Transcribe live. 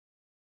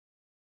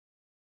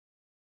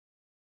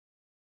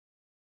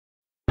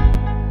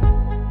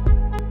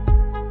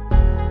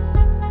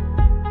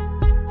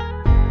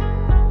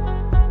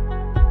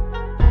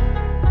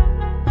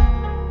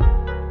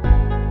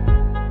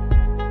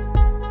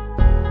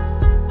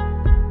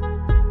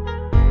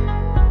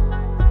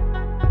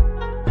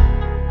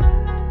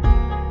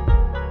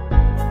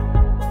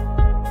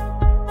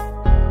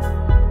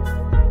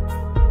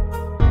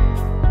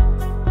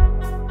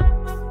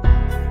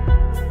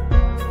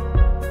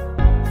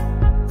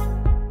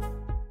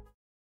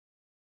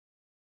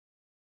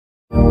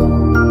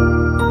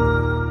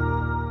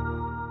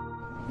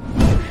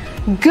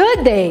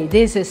Good day,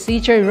 this is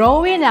Teacher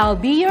Rowan. I'll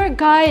be your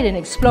guide in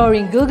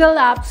exploring Google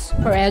Apps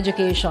for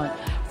education,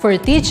 for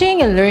teaching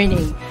and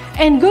learning.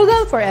 In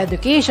Google for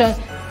Education,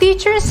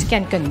 teachers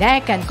can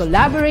connect and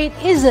collaborate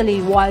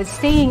easily while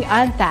staying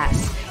on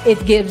task.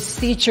 It gives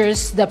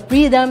teachers the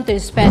freedom to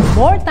spend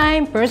more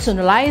time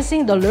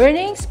personalizing the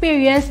learning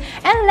experience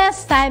and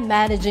less time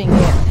managing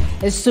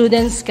it.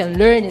 Students can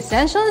learn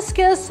essential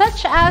skills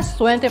such as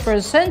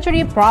 21st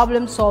century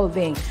problem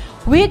solving,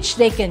 which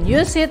they can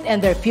use it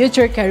in their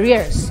future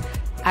careers.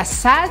 As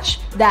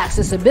such, the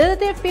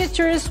accessibility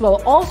features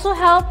will also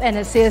help and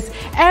assist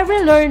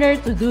every learner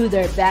to do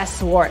their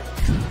best work.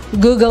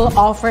 Google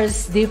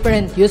offers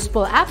different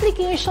useful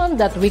applications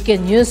that we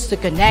can use to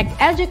connect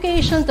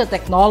education to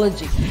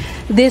technology.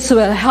 This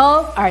will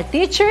help our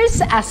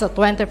teachers as a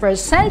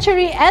 21st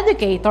century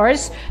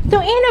educators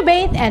to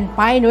innovate and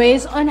find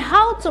ways on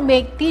how to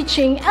make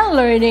teaching and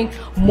learning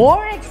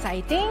more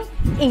exciting,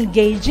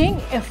 engaging,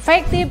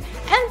 effective,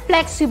 and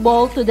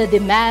flexible to the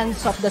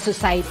demands of the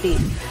society.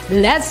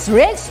 Let's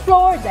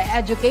re-explore the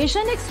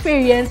education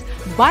experience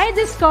by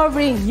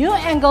discovering new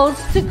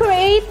angles to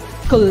create,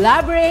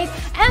 collaborate,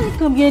 and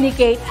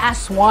communicate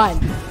as one.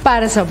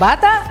 Para sa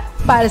bata,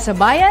 para sa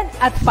bayan,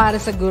 at para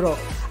sa guro.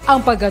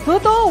 Ang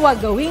pagkatuto,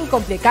 huwag gawing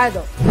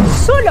komplikado.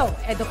 Sulong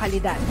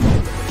edukalidad.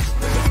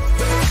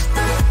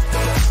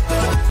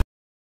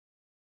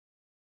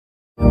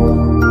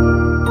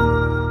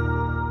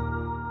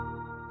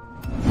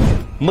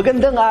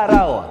 Magandang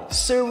araw,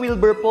 Sir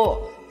Wilbur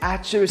po,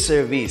 at your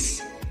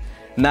service.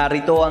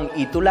 Narito ang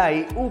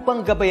ETUlay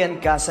upang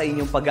gabayan ka sa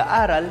inyong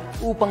pag-aaral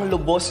upang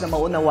lubos na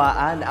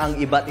maunawaan ang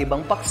iba't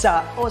ibang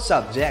paksa o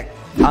subject.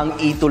 Ang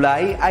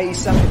ETUlay ay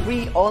isang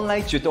free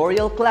online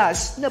tutorial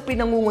class na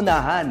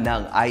pinangungunahan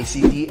ng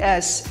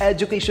DepEd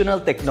Educational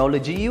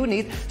Technology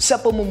Unit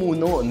sa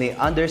pamumuno ni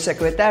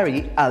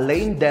Undersecretary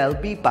Elaine Del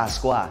P.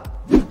 Pascua.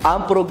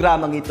 Ang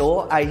programang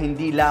ito ay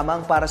hindi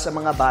lamang para sa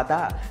mga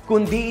bata,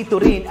 kundi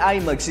ito rin ay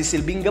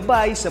magsisilbing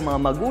gabay sa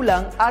mga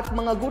magulang at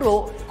mga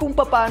guro kung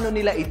paano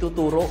nila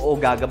ituturo o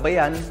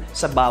gagabayan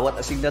sa bawat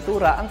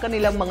asignatura ang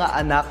kanilang mga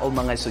anak o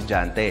mga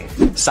estudyante.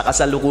 Sa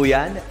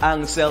kasalukuyan,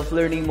 ang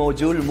self-learning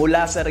module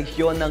mula sa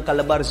rehiyon ng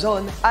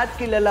Calabarzon at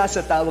kilala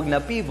sa tawag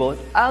na pivot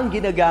ang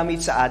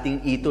ginagamit sa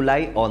ating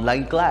ETUlay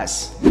online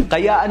class.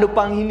 Kaya ano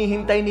pang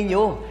hinihintay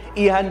ninyo?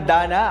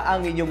 Ihanda na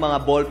ang inyong mga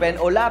ballpen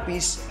o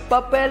lapis,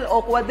 papel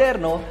o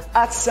kwaderno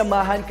at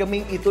samahan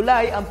kaming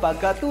itulay ang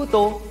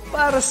pagkatuto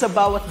para sa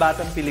bawat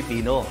batang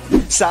Pilipino.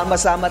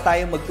 Sama-sama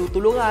tayong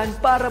magtutulungan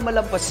para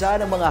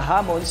malampasan ang mga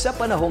hamon sa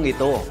panahong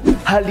ito.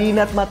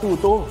 Halina't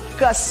matuto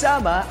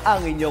kasama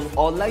ang inyong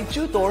online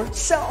tutor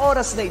sa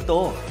oras na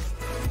ito.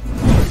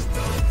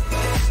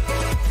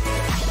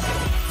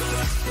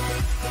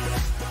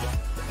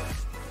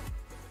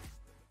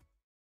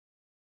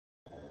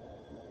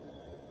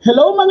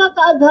 Hello mga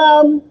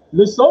kaagham,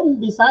 Luzon,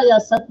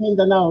 Visayas at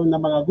Mindanao na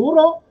mga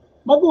guro,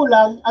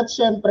 magulang at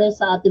syempre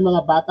sa ating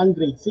mga batang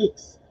grade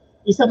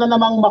 6. Isa na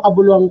namang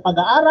makabuluhang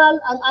pag-aaral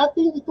ang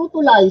ating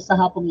itutulay sa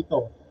hapong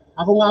ito.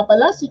 Ako nga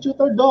pala si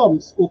Tutor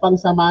Doms upang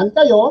samahan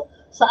kayo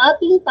sa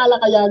ating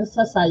talakayan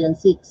sa Science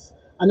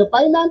 6. Ano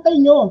pa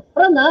inaantay nyo?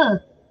 Tara na!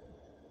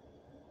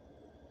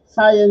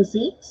 Science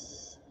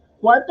 6,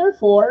 Quarter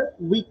 4,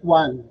 Week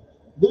 1.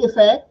 The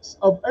effects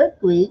of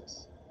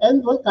earthquakes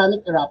and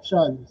volcanic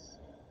eruptions.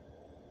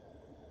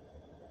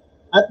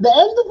 At the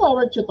end of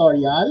our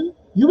tutorial,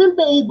 you will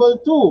be able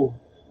to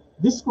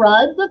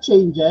describe the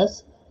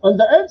changes on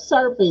the Earth's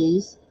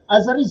surface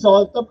as a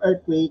result of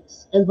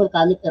earthquakes and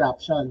volcanic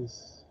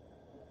eruptions.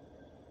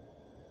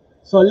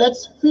 So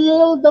let's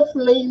feel the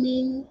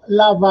flaming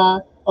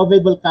lava of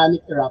a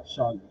volcanic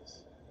eruption.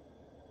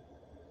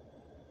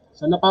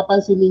 So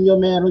napapansin ninyo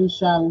meron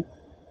siyang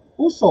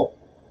usok.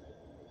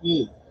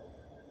 Okay.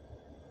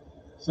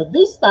 So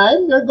this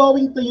time, you're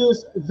going to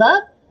use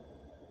that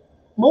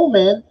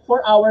moment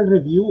for our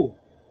review.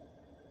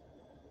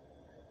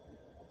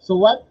 So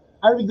what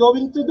are we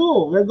going to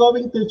do? We're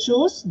going to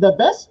choose the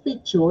best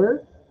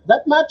picture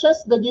that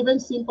matches the given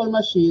simple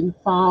machine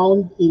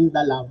found in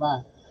the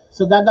lava.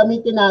 So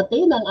gagamitin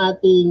natin ang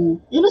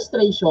ating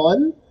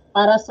illustration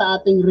para sa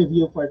ating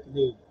review for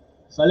today.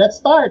 So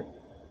let's start.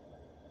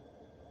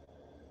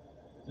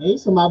 Okay,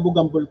 sumabog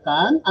ang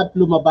bulkan at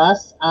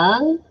lumabas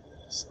ang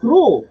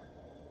screw.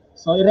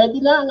 So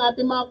ready na ang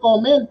ating mga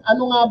comment.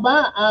 Ano nga ba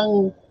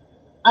ang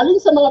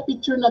alin sa mga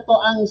picture na to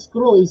ang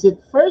screw? Is it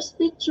first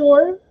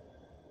picture,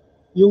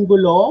 yung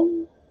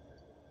gulong?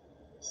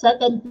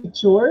 Second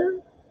picture,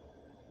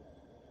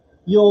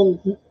 yung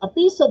a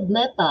piece of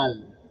metal?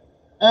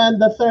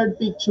 And the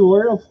third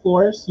picture, of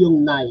course,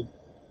 yung knife.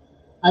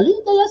 Alin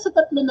kaya sa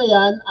tatlo na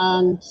yan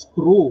ang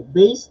screw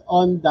based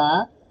on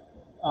the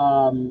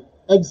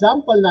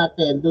example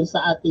natin dun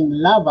sa ating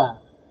lava?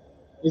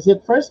 Is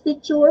it first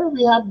picture,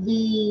 we have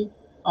the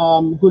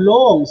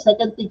gulong.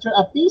 Second picture,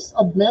 a piece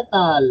of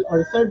metal.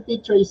 Or third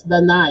picture is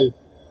the knife.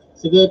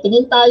 Sige,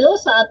 tingin tayo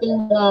sa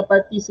ating mga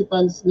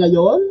participants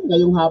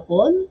ngayong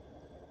hapon.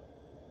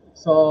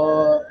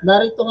 So,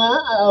 narito nga,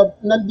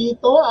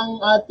 nandito ang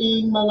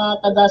ating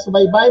mga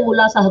taga-subaybay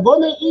mula sa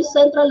Hagonoy East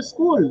Central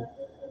School.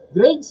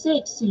 Grade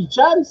 6, si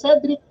John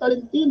Cedric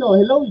Tolentino.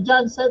 Hello,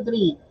 John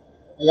Cedric.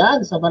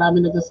 Ayan, so marami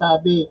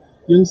nagsasabi.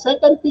 Yung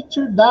second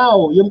picture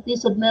daw, yung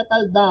piece of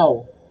metal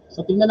daw.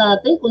 So, tingnan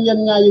natin kung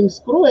yan nga yung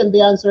screw, and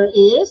the answer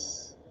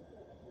is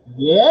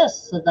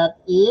yes. So,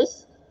 that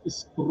is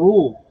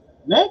screw.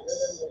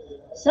 Next,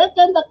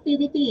 second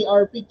activity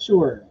or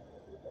picture.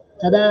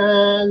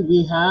 Tadan,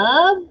 we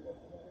have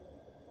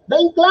the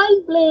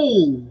inclined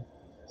plane.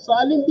 So,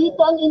 alin dito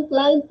ang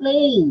inclined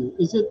plane?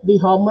 Is it the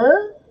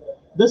hammer,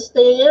 the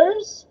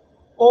stairs,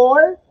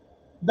 or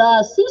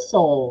the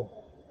seesaw?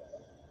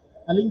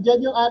 Alin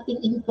dyan yung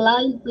ating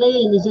inclined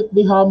plane? Is it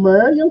the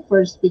hammer, yung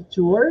first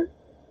picture,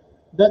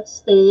 the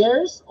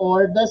stairs,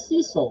 or the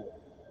seesaw?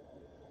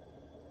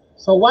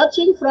 So,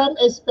 watching from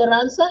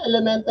Esperanza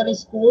Elementary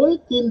School,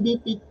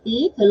 Kimby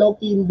Pitpit. Hello,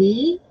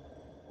 Kimby.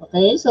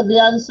 Okay, so the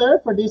answer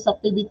for this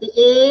activity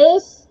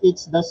is,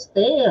 it's the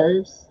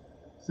stairs.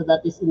 So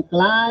that is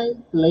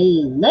inclined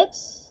plane.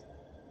 Next,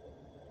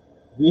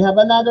 we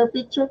have another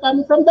picture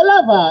coming from the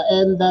lava,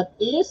 and that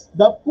is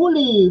the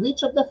pulley.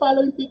 Which of the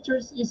following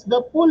pictures is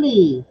the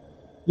pulley?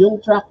 Yung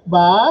truck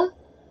ba,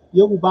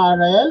 yung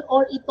barrel,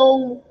 or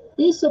itong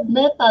piece of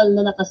metal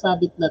na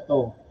nakasabit na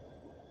to?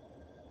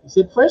 Is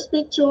it first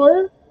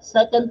picture,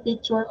 second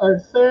picture,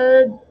 or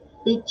third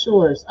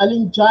pictures?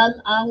 Alin dyan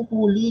ang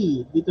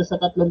pulley dito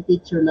sa tatlong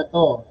picture na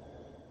to?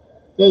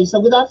 Okay,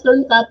 so good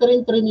afternoon,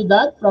 Catherine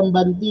Trinidad from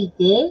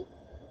Bandique,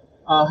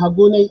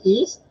 Hagonoy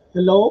East.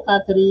 Hello,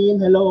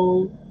 Catherine.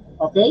 Hello.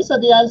 Okay, so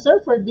the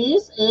answer for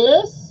this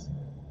is,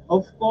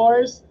 of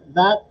course,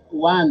 that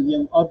one,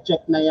 yung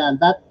object na yan.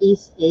 That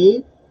is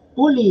a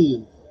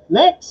pulley.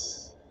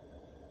 Next,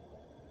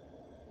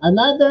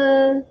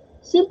 another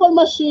simple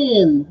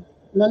machine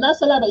na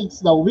nasa laba,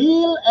 it's the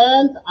wheel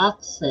and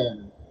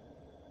axle.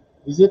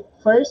 Is it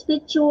first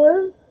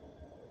picture?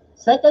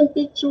 Second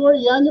picture?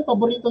 Yan yung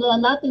paborito na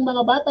nating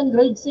mga batang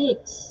grade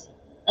 6.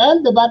 And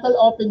the bottle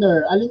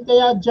opener. Alin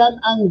kaya dyan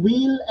ang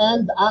wheel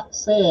and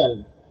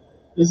axle?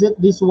 Is it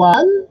this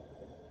one?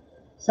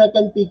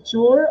 Second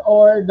picture?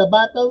 Or the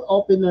bottle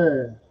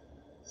opener?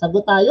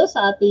 Sagot tayo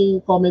sa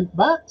ating comment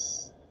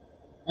box.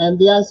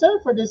 And the answer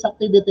for this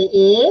activity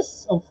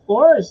is, of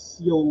course,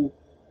 yung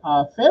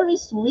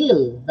Ferris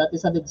wheel. That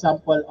is an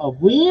example of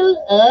wheel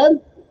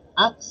and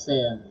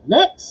axle.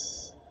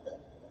 Next,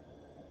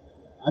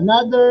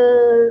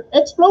 another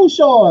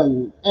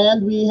explosion,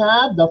 and we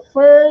have the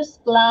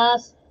first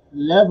class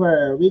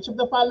lever. Which of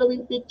the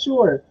following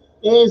picture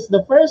is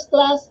the first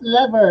class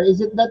lever?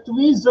 Is it the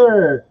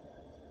tweezer,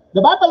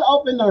 the bottle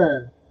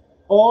opener,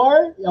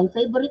 or yung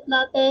favorite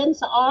natin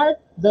sa art,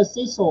 the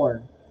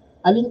scissor?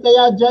 Alin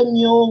kaya dyan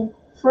yung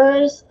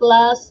first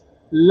class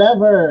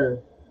lever?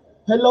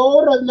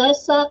 Hello,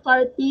 Ronessa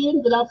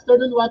Cartin. Good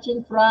afternoon,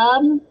 watching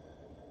from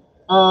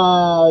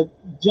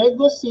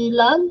Diego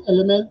Silang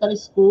Elementary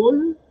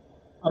School,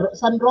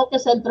 San Roque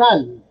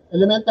Central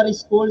Elementary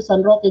School,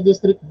 San Roque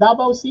District,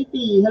 Davao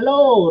City.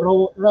 Hello,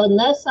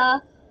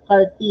 Ronessa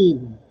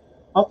Cartin.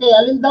 Okay,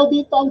 alin daw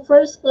dito ang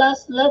first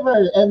class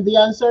lever? And the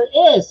answer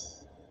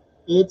is,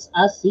 it's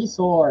a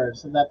scissor.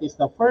 So that is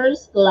the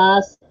first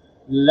class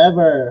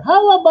lever.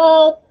 How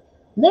about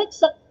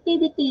next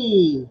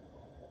activity?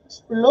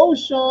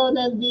 Explosion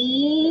and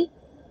the...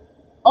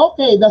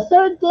 Okay, the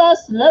third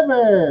class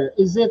lever.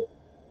 Is it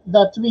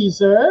the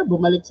tweezer?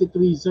 Bumalik si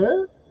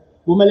tweezer.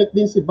 Bumalik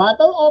din si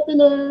bottle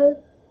opener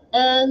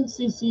and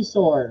si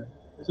scissor.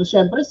 So,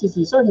 syempre, si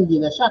scissor hindi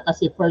na siya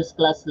kasi first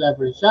class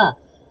lever siya.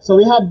 So,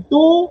 we have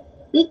two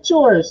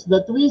pictures,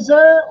 the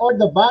tweezer or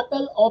the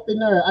bottle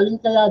opener.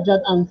 Alin kaya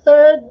dyan ang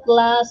third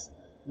class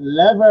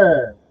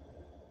lever?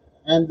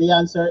 And the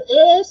answer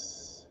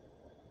is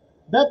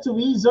the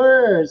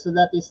tweezer. So,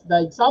 that is the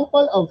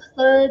example of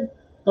third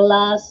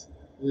class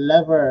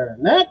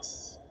lever.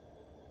 Next.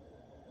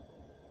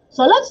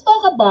 So, let's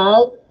talk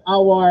about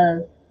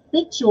our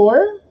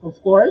picture.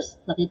 Of course,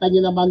 nakita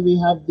niyo naman we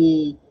have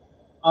the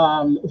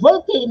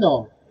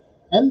volcano.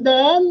 And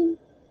then,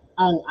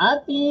 ang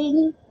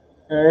ating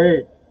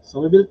Earth. So,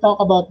 we will talk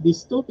about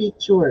these two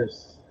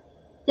pictures.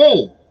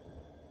 Okay.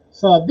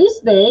 So,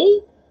 this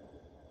day,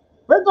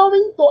 we're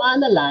going to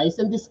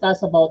analyze and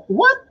discuss about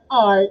what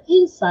are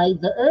inside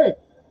the Earth.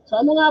 So,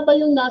 ano nga ba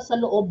yung nasa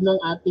loob ng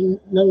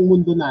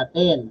mundo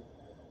natin?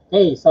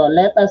 Okay, so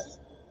let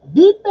us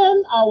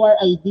deepen our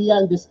idea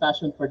and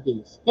discussion for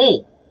this.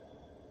 Okay,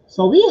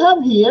 so we have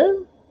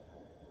here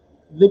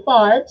the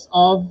parts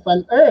of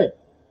an Earth.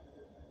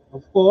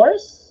 Of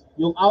course,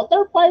 yung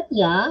outer part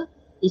niya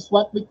is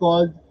what we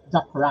call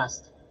the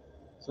crust.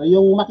 So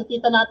yung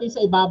makikita natin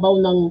sa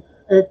ibabaw ng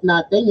Earth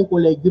natin, yung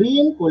kulay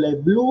green, kulay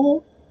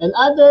blue, and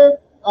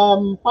other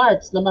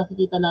parts na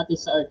makikita natin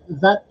sa Earth,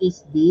 that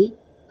is the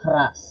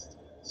crust.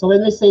 So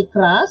when we say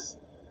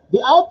crust, the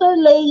outer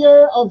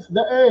layer of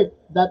the Earth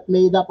that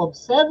made up of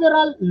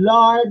several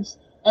large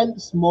and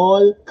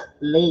small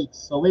plates.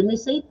 So when we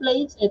say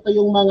plates, ito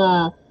yung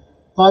mga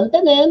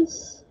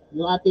continents,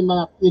 yung ating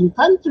mga in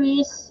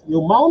countries,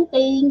 yung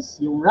mountains,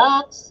 yung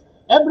rocks,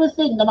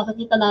 everything na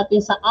makikita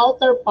natin sa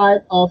outer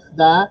part of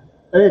the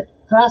earth.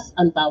 Crust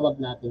ang tawag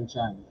natin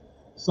dyan.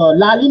 So,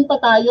 lalim pa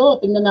tayo.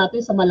 Tingnan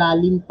natin sa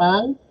malalim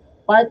pang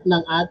part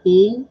ng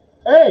ating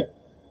earth.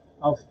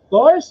 Of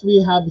course, we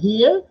have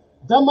here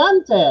the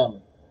mantle.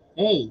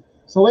 Okay.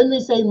 So, when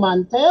we say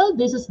mantle,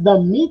 this is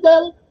the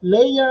middle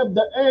layer of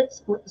the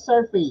earth's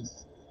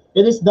surface.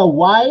 It is the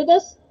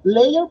widest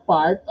layer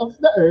part of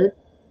the earth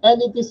and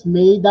it is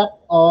made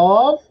up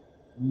of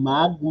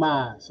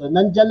magma. So,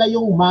 nandyan na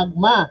yung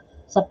magma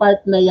sa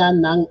part na yan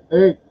ng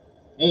earth.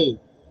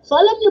 Okay. So,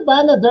 alam nyo ba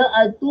na there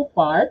are two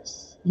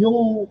parts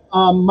yung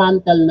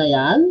mantle na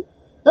yan?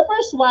 The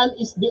first one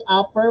is the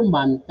upper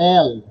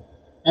mantle.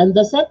 And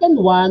the second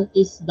one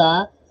is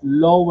the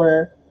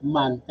lower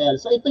mantle.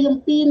 So, ito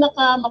yung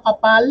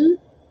pinaka-makapal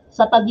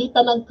sa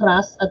pagitan ng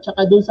crust at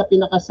saka dun sa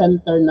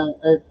pinaka-center ng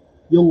earth,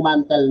 yung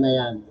mantle na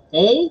yan.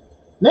 Okay?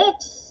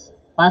 Next,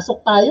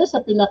 pasok tayo sa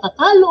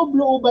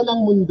pinaka-kaloob-looban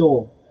ng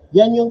mundo.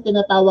 Yan yung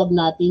tinatawag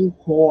nating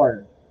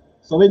core.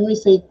 So, when we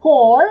say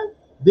core,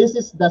 this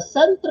is the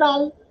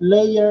central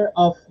layer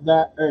of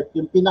the earth,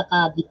 yung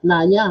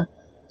pinaka-gitna niya.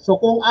 So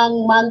kung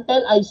ang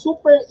mantle ay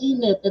super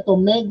init, ito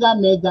mega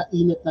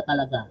init na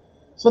talaga.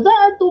 So there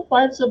are two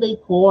parts of a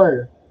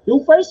core.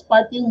 Yung first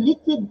part, yung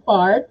liquid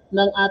part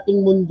ng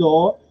ating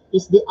mundo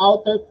is the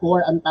outer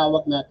core ang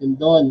tawag natin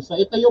doon. So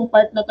ito yung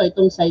part na to,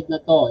 itong side na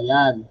to,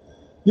 yan.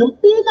 Yung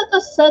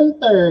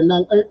pinaka-center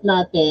ng earth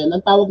natin,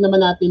 ang tawag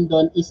naman natin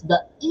doon is the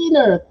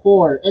inner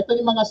core. Ito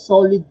yung mga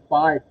solid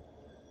part.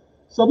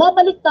 So,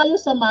 mabalik tayo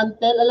sa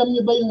mantle. Alam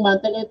niyo ba yung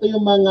mantle? Ito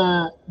yung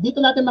mga,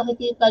 dito natin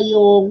makikita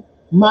yung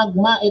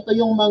magma. Ito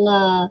yung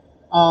mga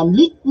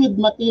liquid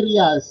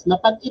materials na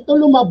pag ito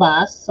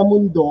lumabas sa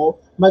mundo,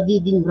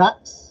 magiging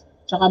rocks,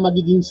 tsaka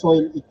magiging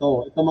soil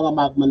ito. Itong mga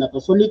magma na to.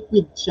 So,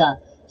 liquid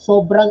siya.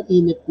 Sobrang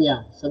init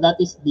niya. So,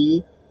 that is the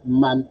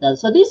mantle.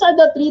 So, these are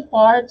the three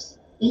parts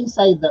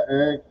inside the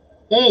earth.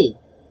 Okay.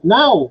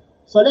 Now,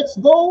 so let's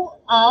go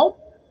out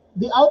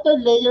the outer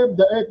layer of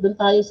the earth. Doon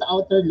tayo sa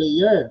outer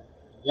layer.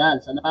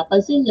 Yan. So,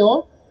 napapansin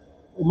nyo,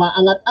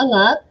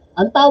 umaangat-angat.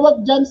 Ang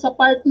tawag dyan sa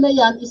part na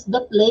yan is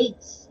the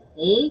plates.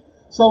 Okay?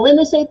 So, when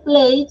we say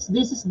plates,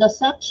 this is the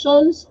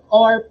sections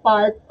or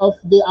part of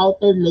the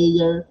outer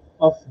layer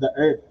of the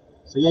earth.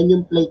 So, yan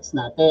yung plates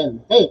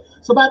natin. Okay.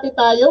 So, bati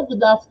tayo.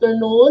 Good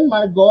afternoon,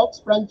 Margox,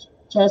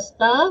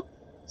 Francesca,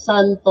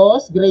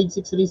 Santos, grade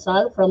 6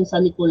 Rizal from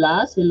San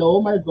Nicolas.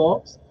 Hello,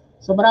 Margox.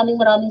 So,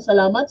 maraming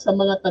salamat sa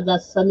mga taga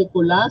San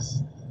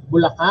Nicolas,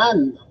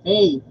 Bulacan.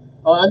 Okay.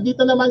 O,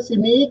 andito naman si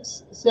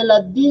Mix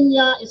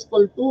Celadinia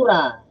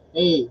Escultura.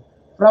 Okay.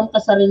 From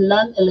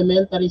Casarinlan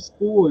Elementary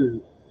School.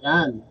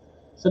 Yan.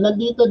 So,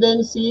 nandito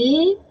din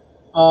si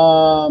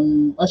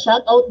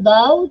shout out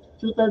daw,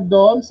 Tutor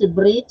Dom, si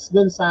Bricks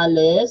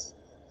Gonzales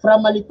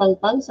from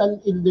Malipangpang, San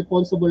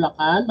Ildefonso,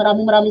 Bulacan.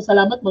 Maraming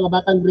salamat mga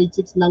batang grade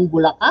 6 ng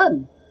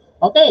Bulacan.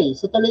 Okay,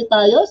 so tuloy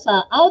tayo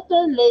sa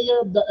outer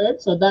layer of the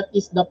earth. So, that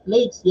is the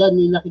plates. Yan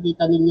yung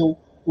nakikita ninyong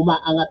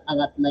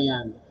umaangat-angat na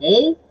yan.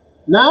 Okay?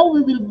 Now, we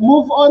will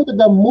move on to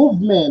the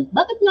movement.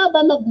 Bakit nga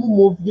ba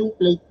nag-move yung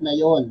plate na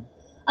yon?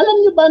 Alam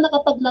nyo ba na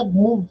kapag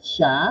nag-move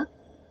siya,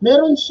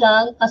 meron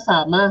siyang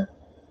kasama.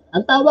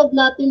 Ang tawag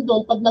natin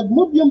doon, pag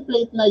nag-move yung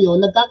plate na yon,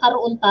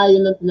 nagkakaroon tayo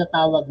ng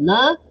tinatawag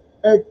na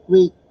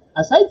earthquake.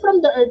 Aside from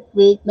the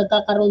earthquake,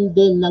 nagkakaroon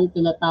din ng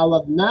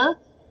tinatawag na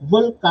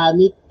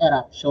volcanic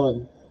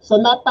eruption.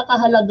 So,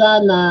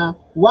 napakahalaga na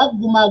huwag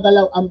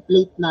gumagalaw ang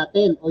plate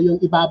natin o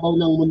yung ibabaw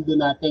ng mundo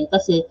natin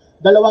kasi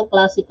dalawang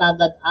klase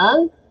kagad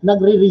ang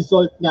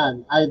nagre-result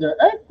niyan, either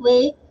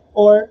earthquake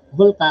or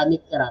volcanic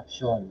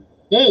eruption.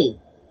 Okay.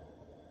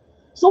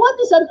 So what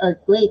is an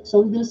earthquake? So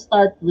we will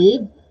start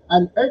with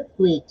an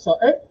earthquake. So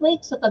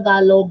earthquake sa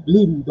Tagalog,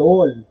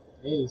 lindol.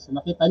 Okay. So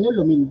nakita nyo,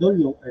 lumindol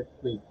yung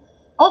earthquake.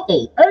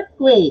 Okay,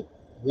 earthquake.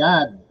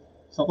 Yan.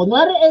 So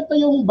kunwari ito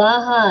yung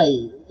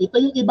bahay. Ito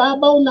yung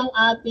ibabaw ng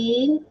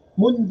ating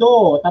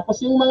mundo.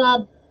 Tapos yung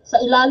mga sa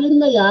ilalim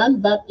na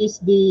yan, that is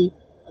the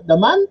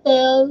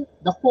mantle,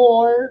 the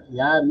core,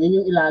 yan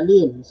yung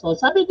ilalim. So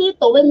sabi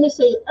dito, when we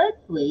say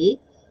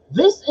earthquake,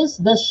 this is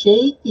the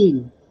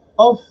shaking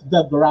of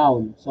the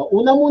ground. So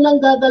una munang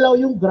gagalaw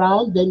yung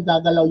ground, then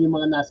gagalaw yung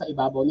mga nasa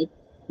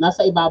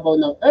ibabaw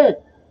ng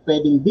earth.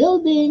 Pwedeng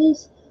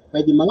buildings,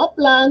 pwedeng mga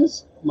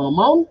plants, mga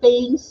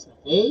mountains,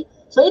 okay?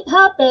 So it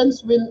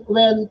happens when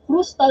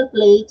crustal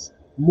plates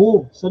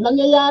move. So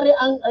nangyayari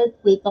ang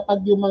earthquake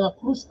kapag yung mga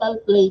crustal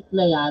plate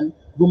na yan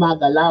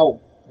gumagalaw,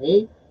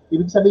 okay?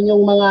 Ibig sabihin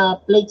yung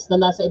mga plates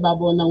na nasa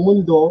ibabaw ng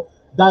mundo,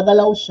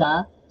 gagalaw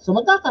siya. So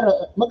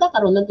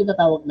magkakaroon ng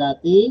tinatawag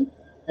nating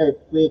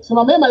earthquake. So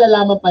mamaya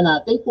malalaman pa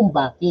natin kung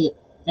bakit.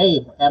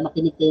 Okay, kaya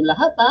makinig kayong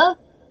lahat ha.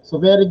 So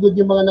very good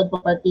yung mga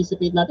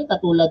nagpa-participate natin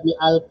katulad ni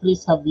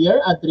Alcris Javier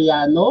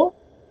Adriano.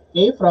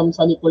 Okay, from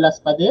San Nicolas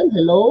pa din.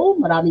 Hello,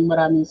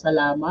 maraming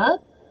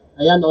salamat.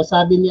 Ayan, o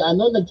sabi ni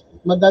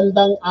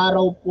magandang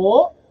araw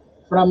po.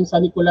 From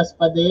San Nicolas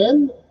pa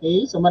din.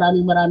 Okay, so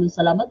maraming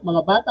salamat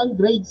mga batang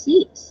grade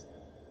 6.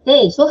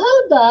 Okay, so how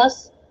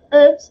does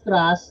Earth's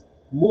crust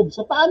moves.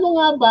 So paano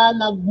nga ba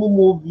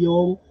nag-move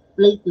yung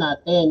plate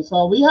natin?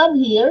 So we have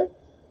here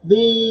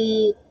the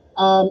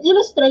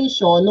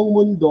illustration ng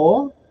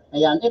mundo.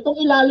 Ayan, itong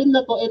ilalim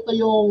na to, ito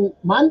yung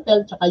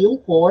mantle tsaka yung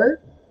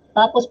core.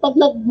 Tapos pag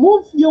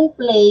nag-move yung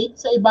plate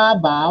sa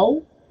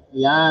ibabaw,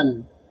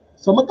 ayan.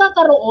 So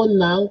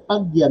magkakaroon ng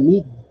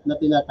pagyamig na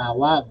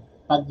tinatawag,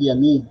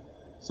 pagyamig.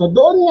 So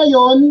doon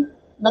ngayon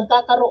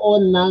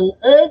nagkakaroon ng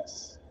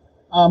Earth's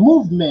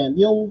movement,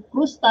 yung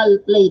crustal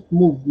plate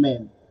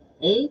movement.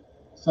 Okay?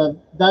 So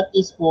that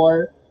is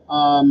for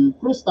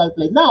crustal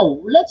plate. Now,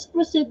 let's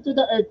proceed to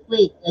the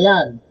earthquake.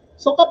 Ayan.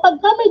 So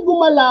kapag may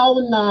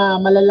gumalaw na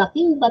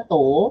malalaking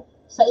bato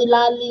sa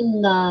ilalim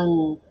ng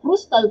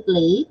crustal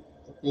plate,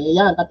 okay,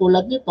 yan,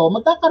 katulad nito,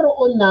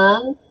 magkakaroon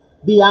ng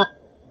biyak.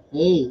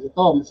 Okay,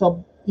 ito.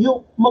 So,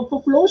 yung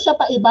magpo-flow siya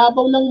pa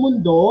ibabaw ng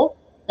mundo,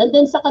 and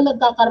then saka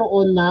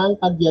nagkakaroon ng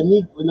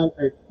pagyanig o ng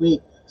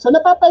earthquake. So,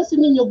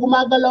 napapansin niyo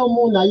gumagalaw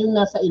muna yung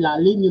nasa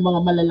ilalim, yung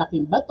mga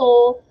malalaking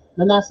bato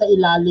na nasa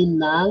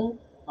ilalim ng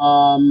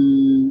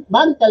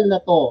mantle na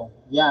to.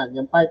 Yan,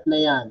 yung part na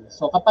yan.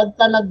 So, kapag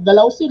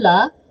naggalaw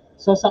sila,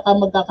 so saka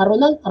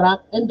magkakaroon ng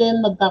crack and then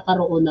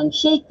magkakaroon ng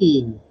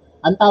shaking.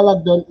 Ang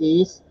tawag doon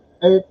is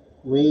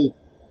earthquake.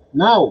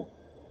 Now,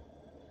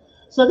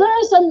 so there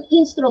is an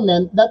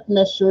instrument that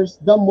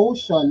measures the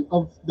motion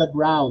of the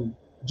ground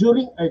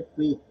during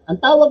earthquake. Ang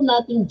tawag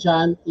natin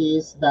dyan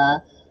is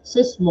the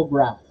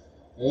seismograph.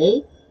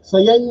 Okay?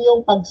 So yan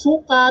yung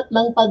pagsukat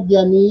ng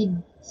pagyanig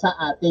sa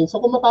atin. So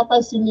kung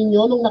mapapansin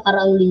niyo nung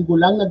nakaraang linggo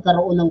lang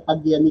nagkaroon ng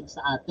pagyanig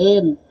sa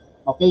atin.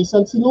 Okay, so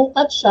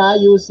sinukat siya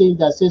using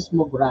the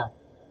seismograph.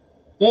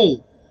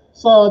 Okay,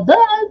 so there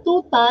are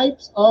two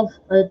types of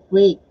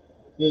earthquake.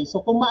 Okay,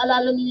 so kung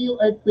maalala niyo yung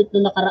earthquake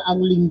na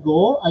nakaraang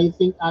linggo, I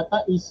think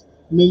ata is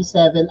May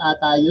 7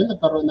 ata yun,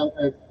 nagkaroon ng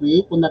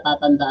earthquake, kung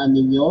natatandaan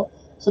ninyo.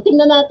 So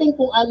tingnan natin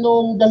kung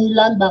anong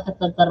dahilan bakit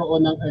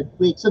nagkaroon ng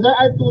earthquake. So there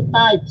are two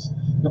types.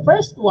 The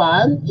first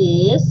one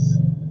is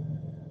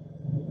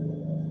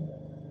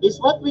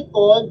what we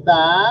call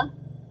the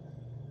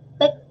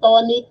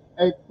tectonic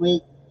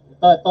earthquake.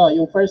 Ito,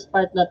 yung first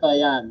part na to,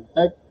 yan.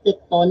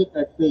 Tectonic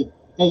earthquake.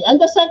 Okay,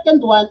 and the second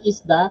one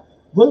is the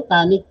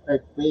volcanic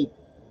earthquake.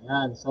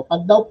 Yan. So,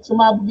 pag daw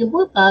sumabog yung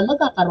vulkan,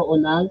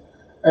 magkakaroon ng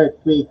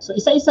earthquake. So,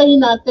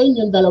 isa-isahin natin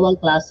yung dalawang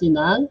klase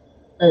ng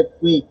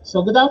earthquake.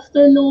 So, good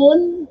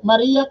afternoon,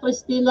 Maria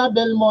Cristina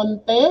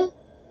Belmonte,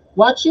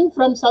 watching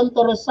from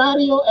Santo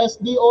Rosario,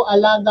 SDO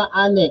Alaga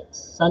Annex,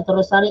 Santo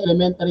Rosario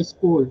Elementary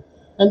School.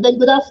 And then,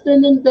 good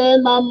afternoon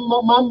din, Ma'am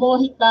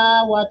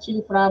Mojica,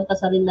 watching from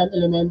Casarinlan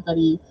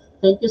Elementary.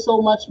 Thank you so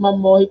much, Ma'am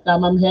Mojica,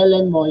 Ma'am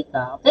Helen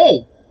Mojica.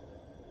 Okay.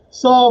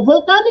 So,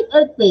 volcanic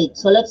earthquake.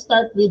 So, let's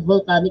start with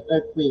volcanic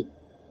earthquake.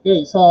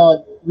 Okay, so,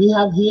 we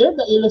have here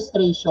the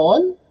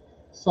illustration.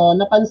 So,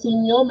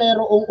 napansin nyo,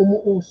 merong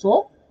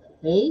umuusok.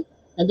 Okay.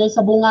 And then,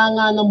 sa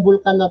bunganga ng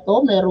bulkan na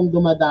to, merong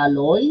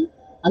dumadaloy.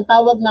 Ang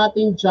tawag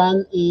natin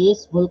dyan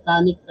is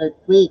volcanic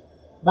earthquake.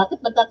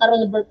 Bakit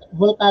nagkakaroon ng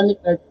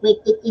volcanic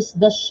earthquake? It is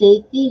the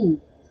shaking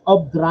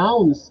of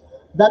grounds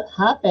that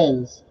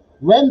happens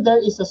when there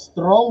is a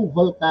strong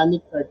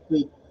volcanic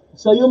earthquake.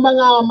 So yung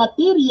mga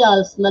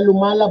materials na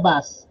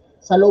lumalabas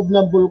sa loob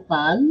ng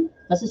bulkan,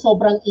 kasi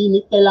sobrang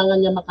init,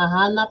 kailangan niya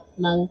makahanap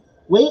ng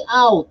way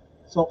out.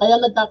 So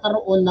kaya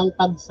nagkakaroon ng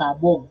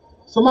pagsabog.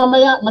 So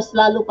mamaya, mas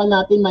lalo pa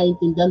natin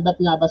maintindihan ba't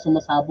nga ba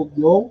sumasabog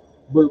yung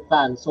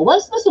bulkan. So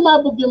once na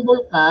sumabog yung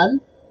bulkan,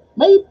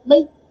 may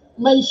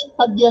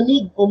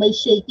pagyanig o may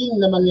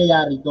shaking na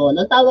mangyayari doon.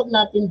 Ang tawag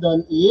natin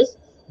doon is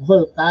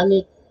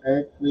volcanic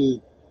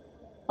earthquake.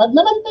 Pag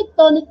naman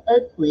tectonic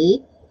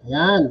earthquake,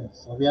 yan.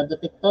 So we have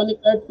the tectonic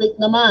earthquake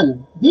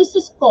naman. This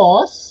is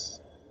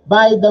caused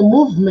by the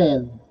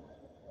movement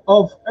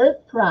of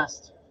earth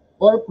crust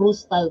or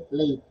crustal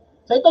plate.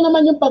 So ito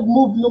naman yung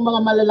pag-move ng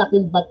mga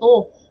malalaking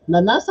bato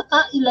na nasa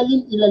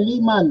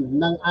kailalim-ilaliman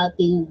ng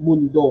ating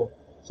mundo.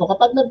 So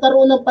kapag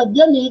nagkaroon ng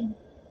pagyanig,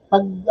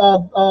 pag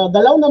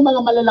galaw ng mga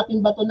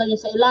malalaking bato na yun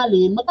sa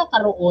ilalim,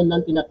 magkakaroon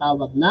ng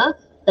tinatawag na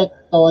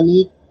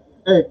tectonic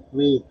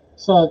earthquake.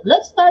 So,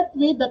 let's start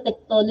with the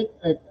tectonic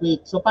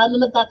earthquake. So, paano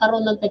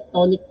nagkakaroon ng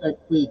tectonic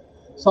earthquake?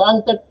 So,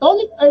 ang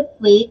tectonic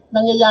earthquake,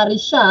 nangyayari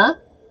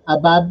siya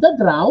above the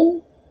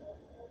ground,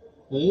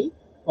 okay?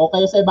 O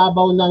kaya sa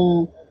ibabaw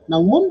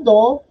ng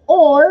mundo,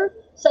 or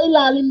sa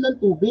ilalim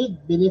ng tubig,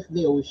 beneath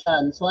the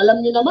ocean. So,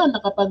 alam niyo naman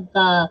na kapag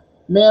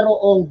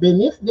merong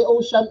beneath the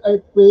ocean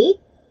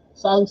earthquake,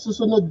 so ang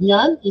susunod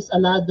niyan is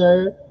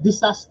another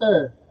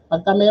disaster.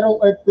 Pagka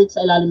merong earthquake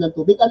sa ilalim ng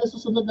tubig, ano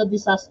susunod na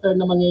disaster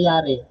na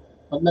mangyayari?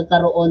 Pag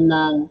nagkaroon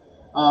ng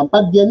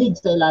pagyanig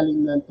sa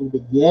ilalim ng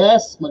tubig,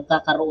 yes,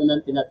 magkakaroon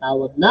ng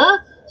tinatawag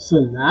na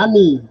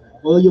tsunami.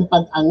 O yung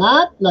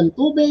pag-angat ng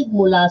tubig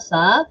mula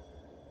sa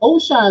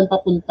ocean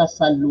papunta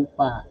sa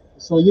lupa.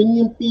 So yun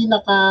yung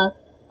pinaka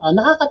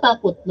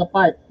nakakatakot na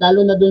part,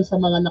 lalo na dun sa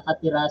mga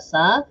nakatira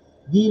sa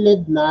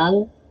gilid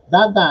ng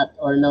dagat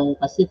or ng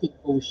Pacific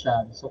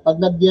Ocean. So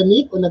pag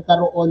nagyanig o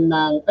nagkaroon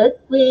ng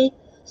earthquake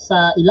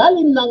sa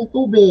ilalim ng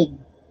tubig,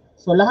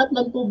 So lahat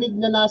ng tubig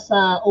na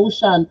nasa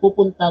ocean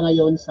pupunta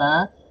ngayon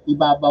sa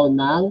ibabaw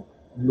ng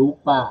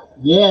lupa.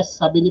 Yes,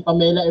 sabi ni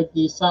Pamela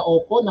Ertisa,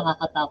 opo,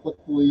 nakakatakot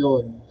po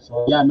yun.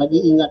 So yan,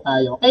 mag-iingat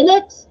tayo. Okay,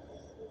 next.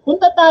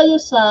 Punta tayo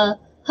sa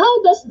how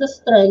does the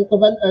strength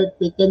of an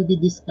earthquake can be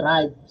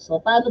described? So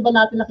paano ba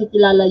natin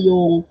nakikilala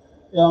yung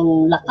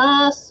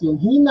lakas, yung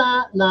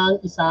hina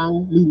ng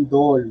isang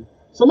lindol?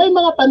 So may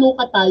mga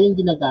panukat tayong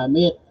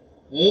ginagamit.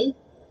 Okay?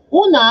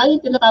 Una,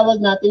 yung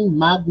tinatawag nating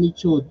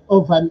magnitude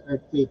of an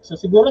earthquake. So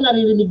siguro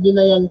naririnig niyo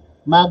na yung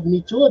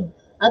magnitude.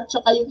 At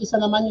saka yung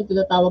isa naman yung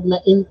tinatawag na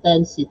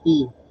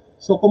intensity.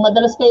 So kung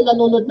madalas kayo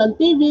nanonood ng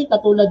TV,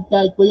 katulad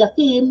kay Kuya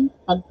Kim,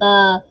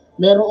 pagka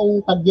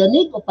merong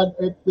pagyanig o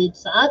pag-earthquake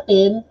sa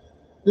atin,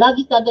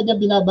 lagi kagad niya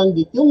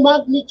binabanggit yung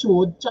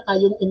magnitude tsaka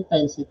yung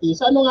intensity.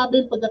 So ano nga ba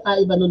yung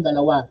pagkakaiba ng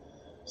dalawa?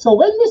 So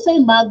when we say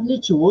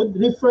magnitude,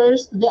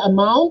 refers to the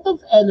amount of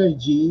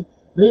energy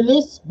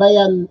released by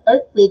an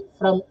earthquake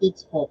from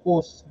its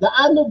focus.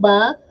 Gaano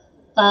ba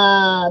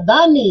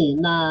kadami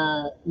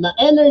na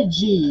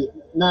energy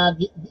na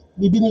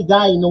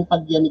bibinigay ng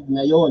pagyanig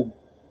na yon.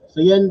 So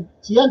yan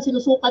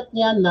sinusukat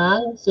niya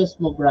ng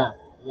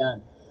seismograph. Yan.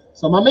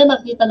 So mamaya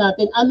makita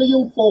natin ano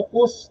yung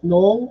focus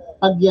ng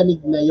pagyanig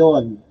na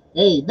yon.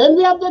 Okay, then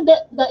we have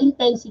the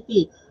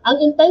intensity.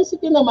 Ang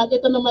intensity naman,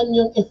 ito naman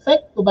yung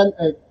effect of an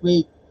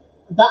earthquake.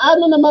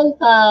 Gaano naman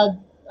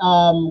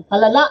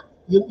kalala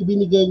yung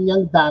ibinigay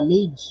niyang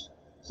damage.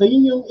 So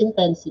yun yung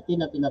intensity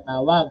na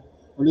tinatawag.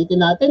 Ulitin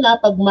natin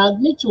pag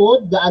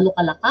magnitude, gaano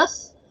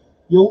kalakas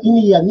yung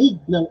iniyanig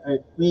ng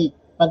earthquake.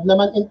 Pag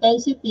naman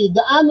intensity,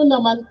 gaano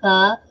naman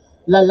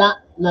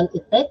kalala ng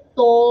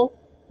epekto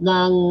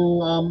ng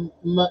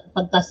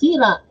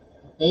pagkasira,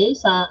 okay,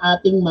 sa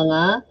ating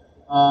mga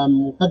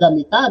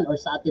kagamitan or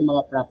sa ating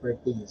mga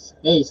properties.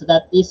 Okay, so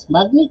that is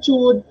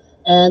magnitude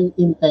and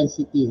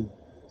intensity.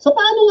 So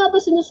paano nga ba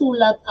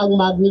sinusulat ang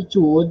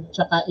magnitude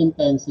tsaka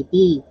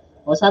intensity?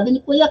 O sabi ni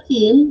Kuya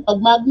Kim, pag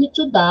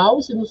magnitude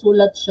daw,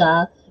 sinusulat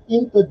siya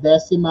into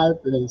decimal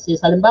places.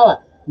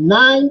 Halimbawa,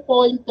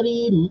 9.3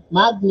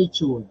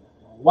 magnitude,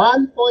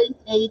 1.8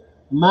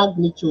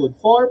 magnitude,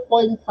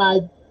 4.5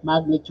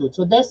 magnitude.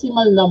 So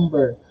decimal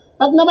number.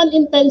 Pag naman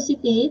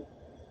intensity,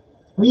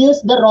 we use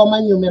the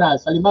Roman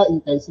numerals. Halimbawa,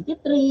 intensity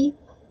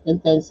 3,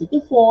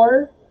 intensity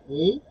 4.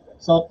 Okay?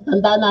 So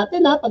tandaan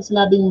natin pag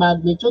sinabing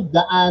magnitude,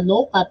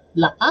 gaano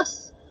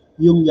kalakas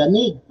yung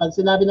yanig. Pag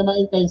sinabi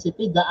naman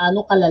intensity,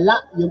 gaano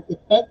kalala yung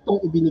epektong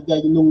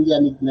ibinigay nung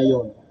yanig na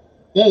yon.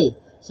 Okay,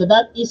 so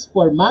that is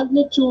for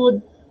magnitude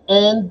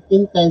and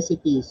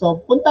intensity.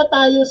 So punta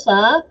tayo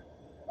sa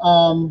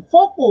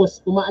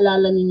focus, kung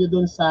maalala ninyo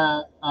dun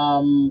sa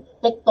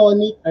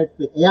tectonic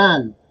earthquake.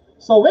 Ayan.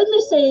 So when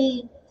we say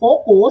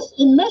focus,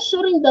 in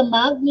measuring the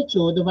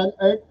magnitude of an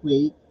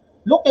earthquake,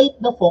 locate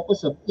the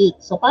focus of it.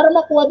 So para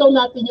makuha daw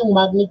natin yung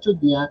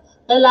magnitude niya,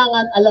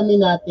 kailangan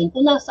alamin natin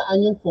kung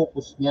nasaan yung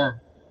focus niya.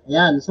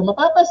 Ayan. So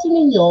mapapansin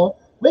ninyo,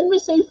 when we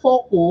say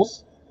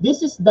focus,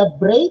 this is the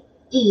break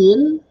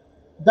in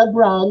the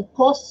ground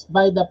caused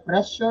by the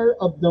pressure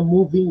of the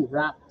moving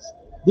rocks.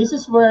 This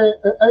is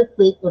where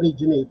earthquake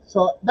originates.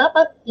 So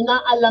dapat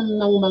inaalam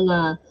ng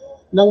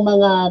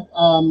mga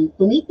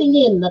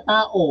tumitingin na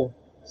tao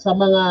sa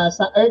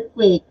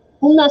earthquake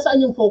kung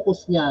nasaan yung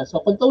focus niya. So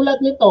kung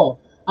tulad nito,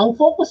 ang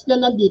focus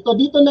niya nandito,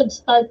 dito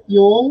nag-start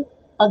yung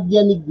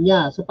pagyanig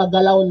niya, so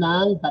paggalaw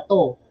ng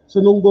bato. So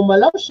nung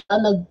gumalaw siya,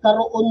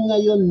 nagkaroon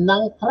ngayon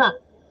ng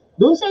crack.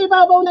 Doon sa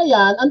ibabaw na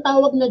yan, ang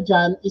tawag na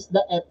dyan is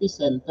the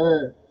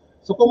epicenter.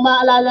 So kung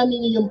maalala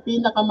ninyo yung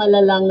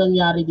pinakamalalang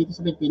nangyari dito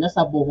sa Pilipinas,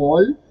 sa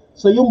Bohol.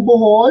 So yung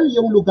Bohol,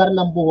 yung lugar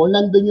ng Bohol,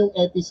 nandun yung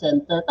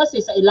epicenter. Kasi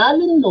sa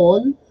ilalim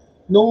nun,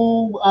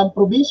 nung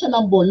probinsya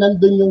ng Bohol,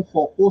 nandun yung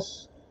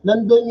focus.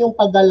 Nandun yung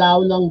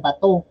paggalaw ng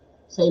bato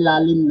sa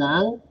ilalim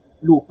ng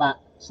lupa.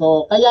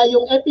 So, kaya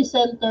yung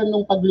epicenter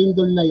ng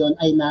paglindol na yon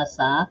ay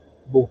nasa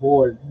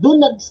Bohol.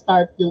 Doon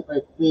nag-start yung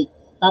earthquake.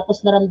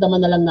 Tapos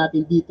naramdaman na lang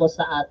natin dito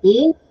sa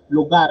ating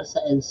lugar sa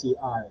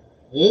NCR.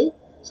 Okay?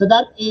 So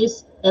that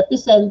is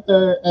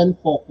epicenter and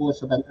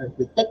focus of an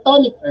earthquake.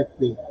 Tectonic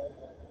earthquake.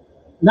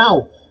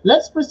 Now,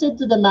 let's proceed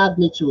to the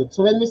magnitude.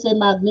 So when we say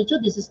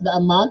magnitude, this is the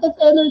amount of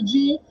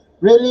energy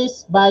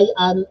released by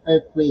an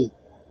earthquake.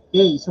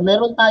 Okay, so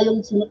meron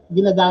tayong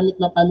ginagamit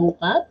na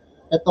panukat.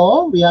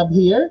 Ito, we have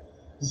here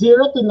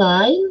 0 to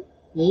 9.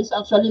 Okay, so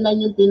actually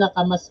 9 yung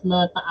pinakamas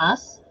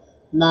mataas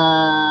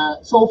na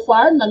so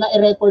far na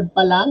na-record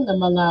pa lang ng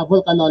mga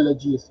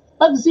volcanologists.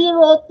 Pag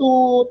 0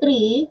 to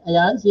 3,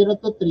 ayan, 0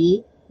 to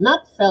 3,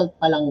 not felt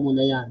pa lang muna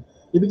yan.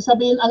 Ibig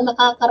sabihin, ang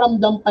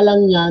nakakaramdam pa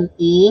lang yan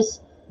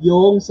is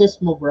yung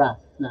seismograph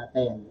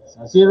natin.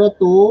 So 0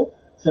 to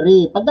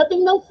 3.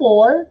 Pagdating ng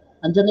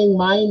 4, andyan na yung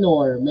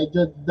minor.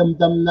 Medyo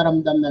damdam na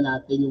ramdam na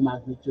natin yung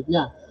magnitude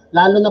niya.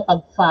 Lalo na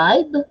pag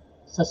 5,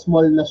 sa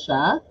small na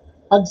siya.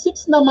 Pag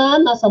 6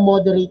 naman, nasa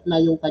moderate na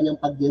yung kanyang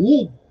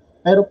pagyanig.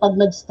 Pero pag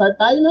nag-start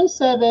tayo ng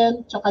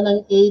 7, tsaka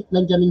ng 8,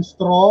 nandiyan yung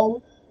strong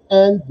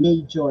and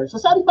major. So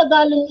saan ba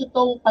galing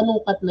itong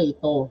panukat na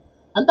ito?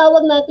 Ang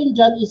tawag natin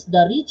dyan is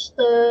the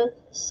Richter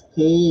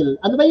scale.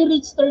 Ano ba yung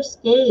Richter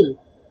scale?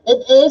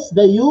 It is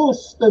the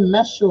use to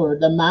measure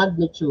the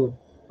magnitude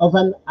of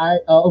an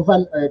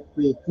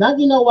earthquake na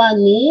ginawa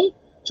ni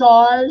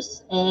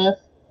Charles F.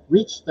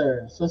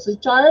 Richter. So si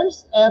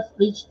Charles F.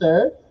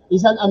 Richter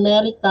is an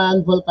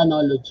American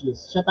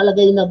volcanologist. Siya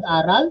talaga yung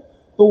nag-aral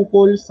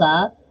tungkol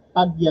sa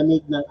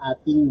pagyanig ng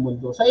ating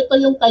mundo. So ito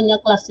yung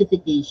kanyang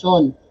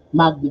classification,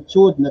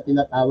 magnitude na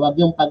tinatawag,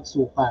 yung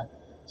pagsukat.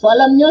 So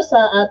alam nyo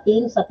sa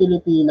atin sa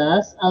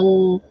Pilipinas,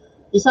 ang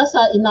isa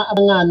sa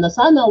inaabangan na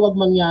sana wag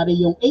mangyari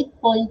yung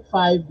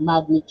 8.5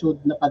 magnitude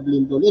na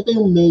paglindol. Ito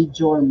yung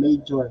major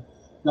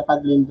na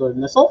paglindol.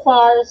 Na so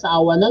far, sa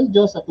awa ng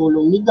Diyos, sa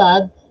tulong ni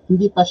God,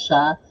 hindi pa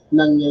siya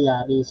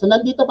nangyayari. So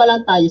nandito pa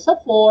lang tayo sa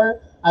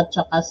 4 at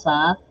saka sa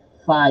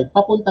 5.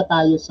 Papunta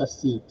tayo sa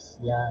 6.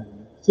 Yan.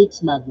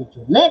 6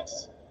 magnitude.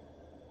 Next.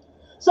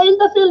 So in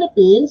the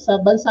Philippines, sa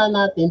bansa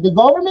natin, the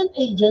government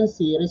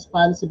agency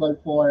responsible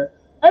for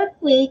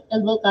earthquake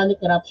and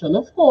volcanic eruption,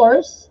 of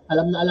course,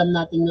 alam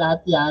nating lahat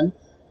yan,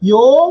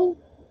 yung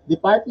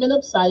Department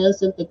of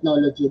Science and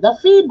Technology, the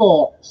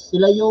PHIVOLCS,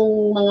 sila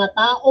yung mga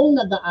taong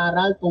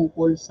nag-aaral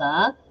tungkol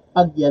sa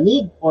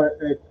pagyanig or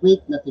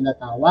earthquake na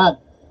tinatawag.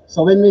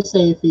 So when we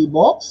say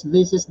PHIVOLCS,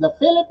 this is the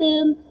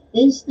Philippine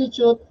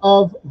Institute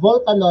of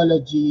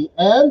Volcanology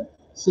and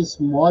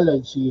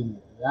Seismology.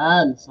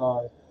 Yan.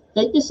 So,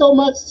 thank you so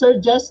much, Sir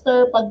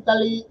Jester,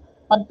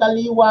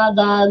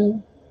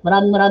 pagtaliwagan.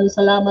 Maraming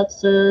salamat,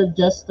 Sir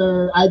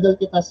Jester. Idol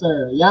kita,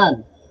 sir.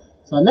 Yan.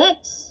 So,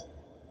 next.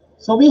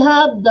 So, we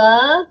have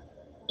the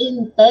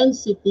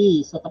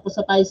intensity. So, tapos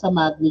na tayo sa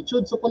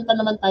magnitude. So, punta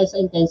naman tayo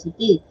sa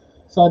intensity.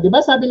 So, di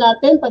ba sabi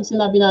natin, pag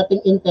sinabi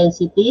natin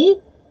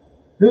intensity,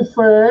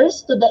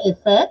 refers to the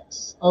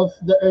effects of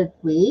the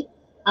earthquake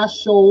as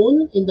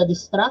shown in the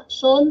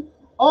destruction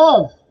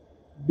of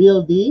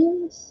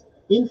buildings,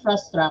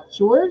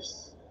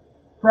 infrastructures,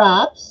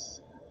 crops,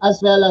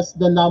 as well as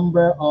the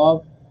number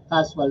of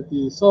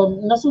casualties.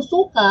 So,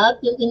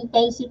 nasusukat yung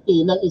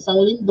intensity ng isang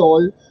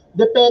lindol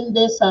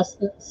depende sa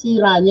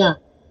sira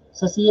niya.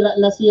 Sa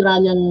nasira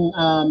niyang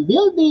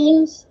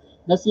buildings,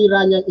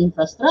 nasira niyang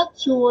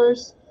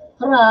infrastructures,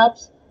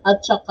 crops,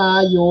 at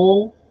saka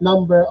yung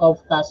number of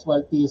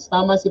casualties.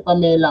 Tama si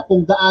Pamela,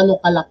 kung gaano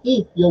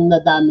kalaki yung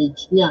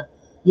na-damage niya.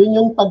 Yun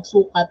yung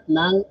pagsukat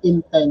ng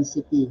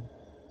intensity.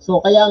 So,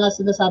 kaya nga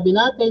sinasabi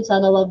natin,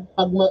 sana wag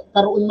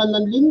pagkaroon man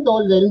ng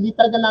lindol, dahil hindi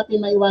talaga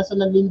natin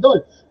maiwasan ng lindol,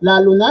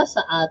 lalo na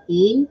sa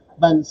ating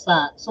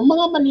bansa. So,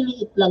 mga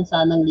maliliit lang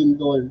sanang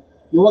lindol.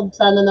 Huwag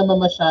sana naman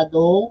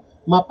masyadong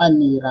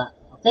mapanira.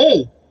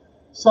 Okay?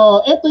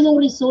 So, ito yung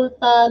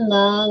resulta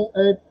ng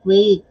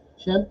earthquake.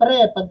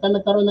 Siyempre, pagka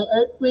nagkaroon ng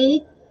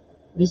earthquake,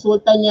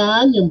 resulta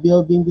niyan yung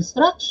building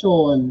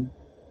destruction,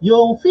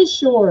 yung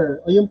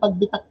fissure o yung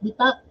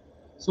pagbitak-bitak.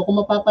 So kung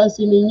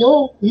mapapansin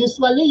niyo,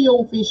 usually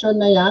yung fissure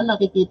na yan,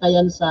 nakikita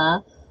yan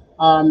sa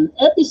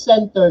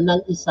epicenter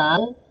ng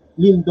isang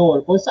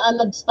lindol. Kung saan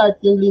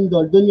nag-start yung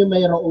lindol, doon yung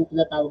mayroong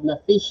tinatawag na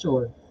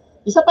fissure.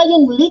 Isa pa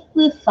yung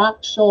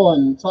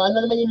liquefaction. So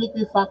ano naman yung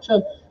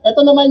liquefaction? Ito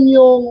naman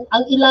yung,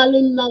 ang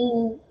ilalim ng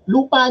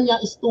lupa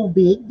niya is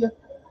tubig.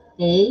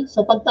 Okay?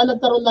 So pagka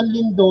nagkaroon ng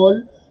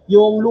lindol,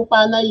 yung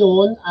lupa na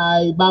yon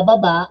ay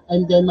bababa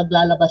and then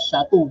maglalabas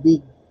siya, tubig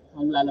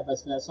ang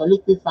lalabas niya. So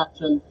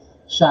liquefaction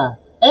siya.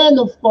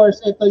 And of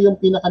course, ito yung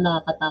pinaka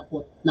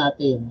nakakatakot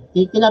natin.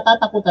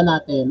 Kinatatakutan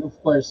natin, of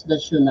course, the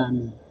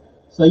tsunami.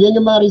 So yan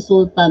yung mga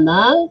resulta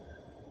ng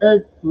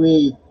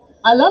earthquake.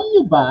 Alam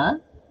nyo ba,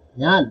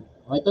 yan,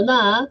 o ito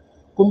na,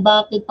 kung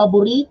bakit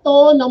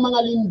paborito ng mga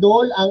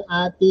lindol ang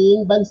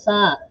ating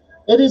bansa.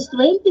 It is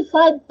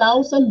 25,000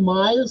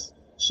 miles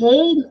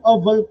chain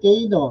of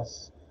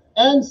volcanoes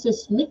and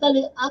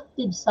seismically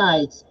active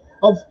sites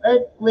of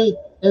earthquake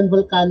and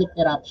volcanic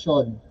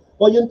eruption,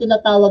 o yung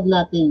tinatawag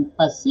nating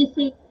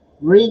Pacific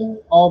Ring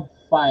of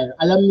Fire.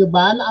 Alam nyo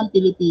ba na ang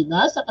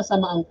Pilipinas sa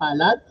kasamaang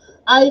palad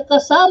ay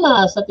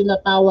kasama sa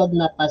tinatawag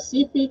na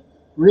Pacific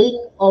Ring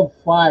of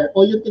Fire,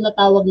 o yung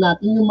tinatawag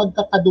natin yung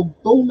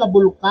magkakadugtong na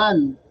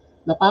bulkan.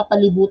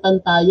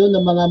 Napapalibutan tayo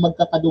ng mga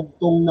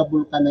magkakadugtong na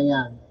bulkan na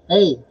yan.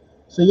 Okay.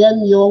 So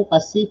yan yung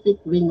Pacific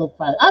Ring of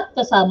Fire. At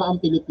kasama ang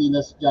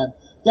Pilipinas dyan.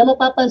 Kaya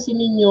mapapansin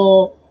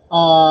ninyo,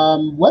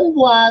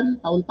 buwan-buwan,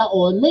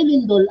 taon-taon, may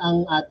lindol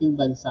ang ating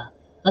bansa.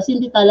 Kasi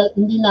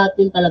hindi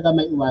natin talaga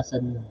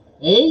maiwasan yun.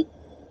 Okay?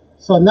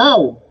 So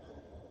now,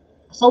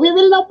 so we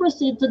will now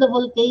proceed to the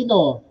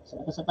volcano.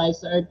 So kasi tayo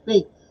sa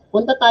earthquake.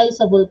 Punta tayo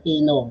sa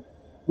volcano.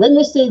 When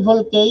we say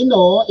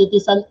volcano, it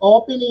is an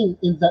opening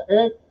in the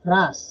earth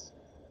crust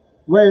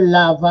where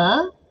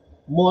lava,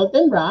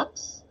 molten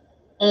rocks,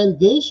 and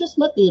gaseous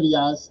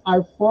materials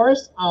are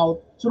forced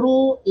out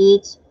through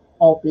its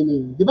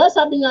opening. Diba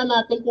sabi nga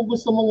natin, kung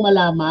gusto mong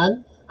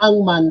malaman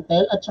ang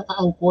mantle at saka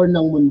ang core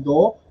ng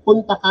mundo,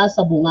 punta ka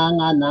sa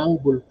bunganga ng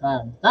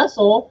bulkan.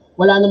 Kaso,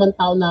 wala naman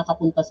tao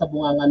nakakapunta sa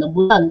bunganga ng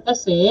bulkan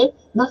kasi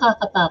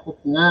nakakatakot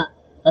nga.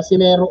 Kasi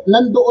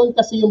nandoon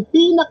kasi yung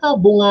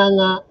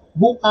pinaka-bunganga,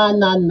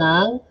 bukanan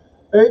ng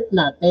Earth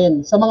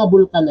natin sa mga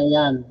bulkan na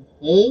yan.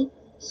 Okay?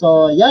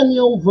 So, yan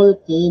yung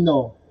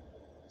volcano.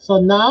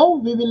 So now,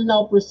 we will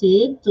now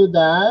proceed to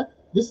the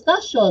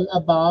discussion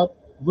about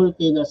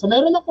volcano. So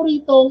meron ako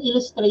ritong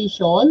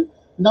illustration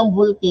ng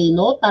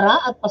volcano.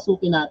 Tara at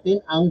pasukin natin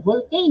ang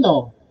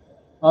volcano.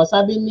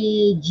 Sabi ni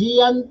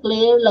Gian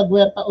Claire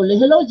Laguerta Ule.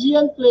 Hello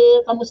Gian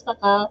Claire, kamusta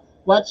ka?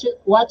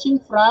 Watching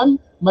from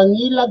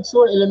Mangilag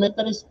Sur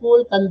Elementary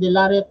School,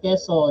 Candelaria,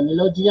 Quezon.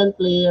 Hello Gian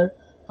Claire.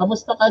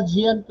 Kamusta ka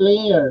Gian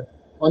Claire?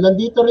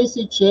 Nandito rin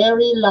si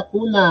Cherry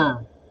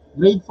Lacuna.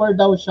 Grade 4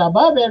 daw siya.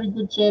 Ba, very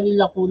good Cherry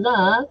Lacuna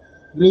ha.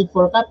 Grade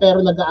 4 ka pero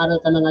nag-aaral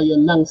ka na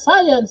ngayon ng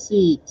Science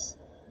 6.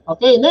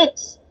 Okay,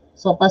 next.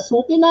 So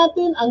pasukin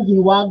natin ang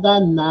hiwaga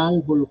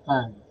ng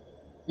bulkan.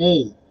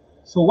 Okay.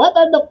 So what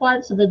are the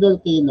parts of a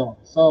volcano?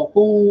 So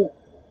kung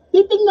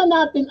titingnan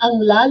natin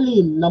ang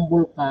lalim ng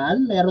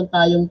bulkan, meron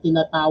tayong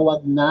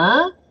tinatawag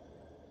na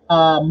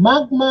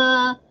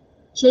magma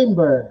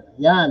chamber.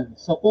 Yan.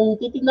 So kung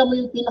titingnan mo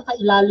yung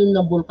pinakailalim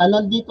ng bulkan,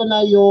 nandito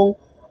na yung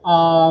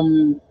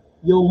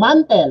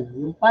mantle,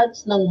 yung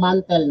parts ng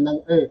mantle ng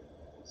earth.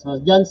 So,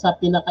 dyan sa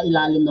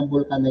pinakailalim ng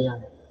bulkan na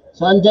yan.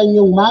 So, andyan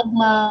yung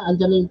magma,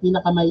 andyan yung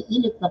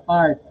pinakamaiinit na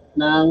part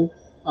ng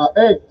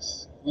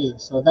earth. Okay,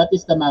 so, that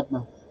is the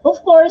magma.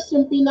 Of course,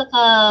 yung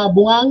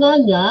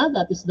pinakabunganga niya,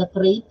 that is the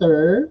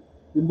crater,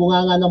 yung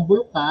bunganga ng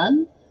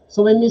bulkan.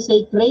 So, when we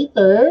say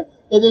crater,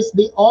 it is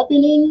the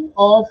opening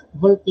of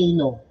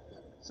volcano.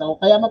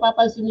 So, kaya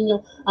mapapansin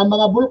niyo ang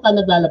mga bulkan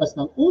naglalabas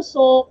ng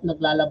usok,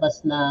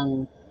 naglalabas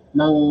ng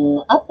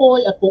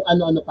apoy at kung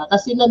ano-ano pa.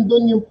 Kasi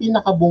nandun yung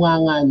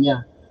pinakabunganga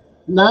niya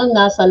na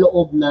nasa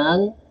loob ng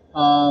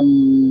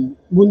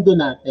mundo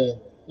natin.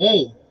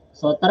 Okay.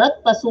 So, tara't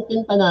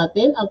pasukin pa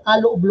natin ang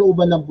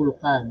kaloob-looban ng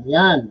bulkan.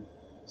 Yan.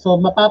 So,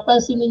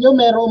 mapapansin niyo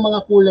mayroong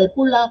mga kulay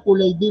pula,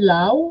 kulay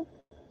dilaw.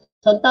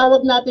 So, ang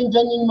tawag natin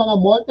dyan yung mga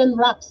molten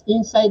rocks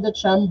inside the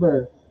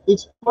chamber.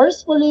 It's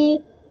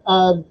forcefully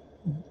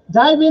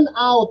driven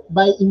out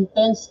by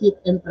intense heat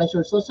and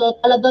pressure. So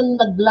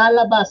talagang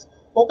naglalabas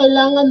o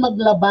kailangan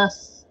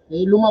maglabas,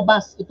 okay,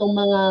 lumabas itong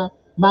mga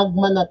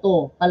magma na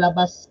to,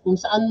 palabas kung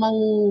saan mang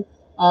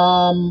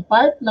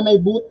part na may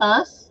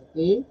butas,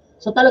 okay?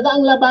 So talaga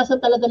ang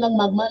labasan talaga ng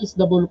magma is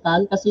the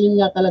volcan kasi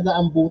yun nga talaga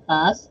ang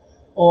butas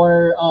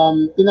or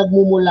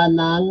pinagmumula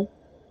ng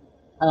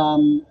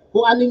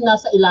kung anong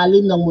nasa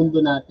ilalim ng mundo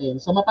natin.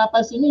 So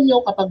mapapansin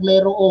niyo kapag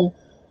mayroong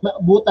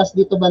butas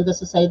dito banda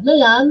sa side na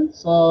yan,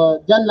 so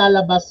dyan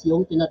lalabas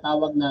yung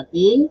tinatawag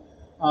nating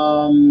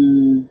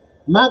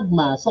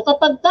magma. So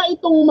kapag ka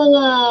itong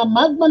mga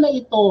magma na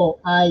ito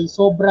ay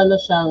sobra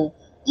na siyang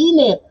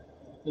init,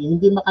 okay,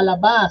 hindi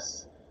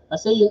makalabas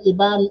kasi yung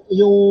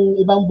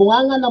ibang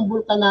bunganga ng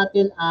bulkan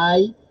natin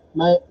ay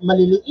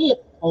maliliit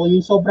o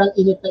yung sobrang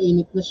init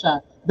na siya.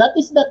 That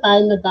is the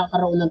time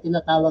nagkakaroon ng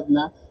tinatawag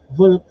na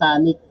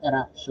volcanic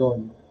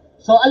eruption.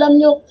 So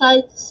alam nyo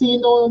kahit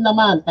sino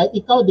naman, kahit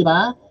ikaw, di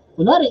ba?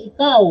 Kunwari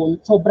ikaw,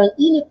 sobrang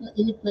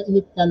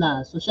init ka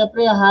na. So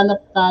syempre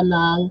hahanap ka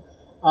ng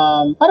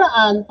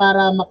paraan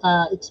para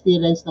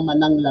maka-experience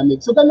naman ng lamig.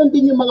 So ganun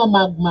din yung mga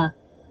magma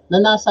na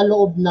nasa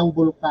loob ng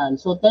bulkan.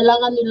 So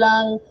kailangan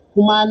nilang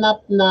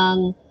humanap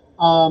ng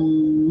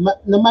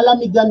na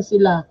malamigan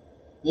sila.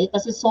 Okay?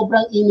 Kasi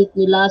sobrang init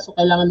nila, so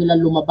kailangan nila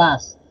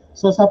lumabas.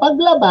 So sa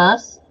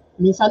paglabas,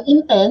 minsan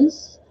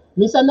intense,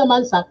 minsan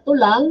naman sakto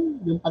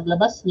lang yung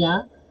paglabas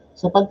niya.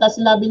 So pagka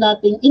sinabi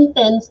nating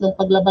intense ng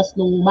paglabas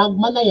ng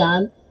magma na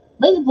yan,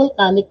 may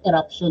volcanic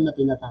eruption na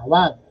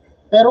tinatawag.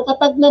 Pero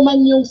kapag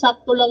naman yung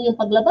sakto lang yung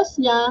paglabas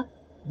niya,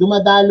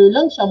 dumadaloy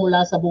lang siya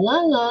mula sa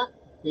bunganga,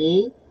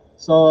 okay?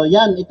 So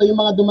yan, ito yung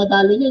mga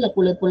dumadaloy niya, yung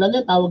kulay-pula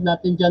niya, tawag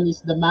natin dyan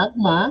is the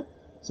magma.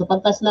 So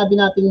pagka sinabi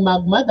nating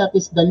magma, that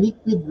is the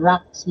liquid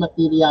rocks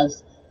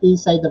materials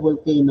inside the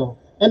volcano.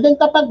 And then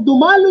kapag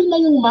dumaloy na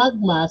yung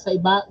magma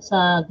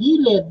sa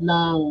gilid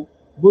ng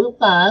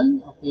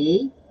bulkan,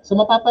 okay? So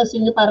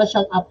mapapansin niyo para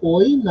siyang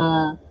apoy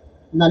na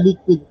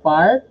liquid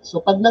part. So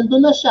pag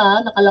nandun na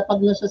siya,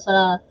 nakalapag na siya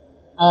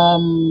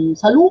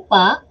sa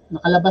lupa,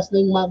 nakalabas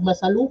na yung magma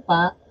sa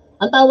lupa,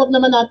 ang tawag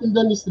naman natin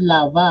doon is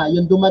lava,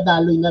 yung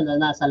dumadaloy na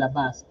nasa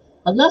labas.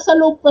 Pag nasa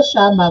loob pa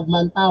siya,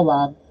 magma ang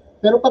tawag,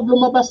 pero pag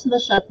lumabas na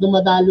siya at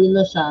dumadaloy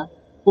na siya,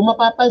 kung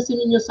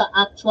mapapansin niyo sa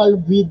actual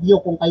video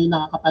kung kayo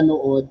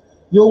nakakapanood,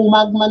 yung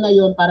magma na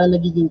yon para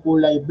nagiging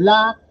kulay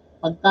black,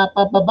 pagka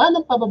pababa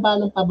na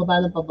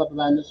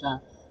siya,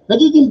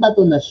 nagiging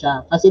bato na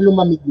siya kasi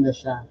lumamig na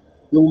siya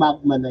yung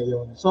magma na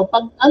yon. So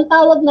pag ang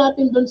tawag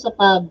natin doon sa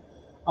pag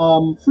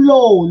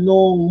flow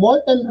ng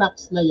molten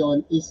rocks na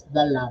yon is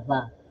the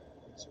lava.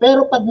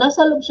 Pero pag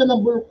nasa loob siya ng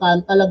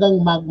bulkan,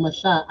 talagang magma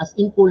siya as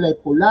in kulay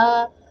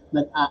pula,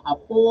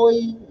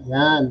 nag-aapoy,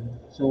 yan.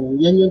 So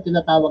yan yung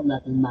tinatawag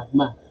nating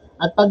magma.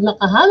 At pag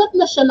nakahanap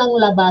na siya ng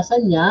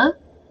labasan niya,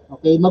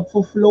 okay,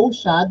 magfo-flow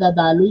siya,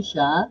 dadaloy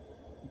siya.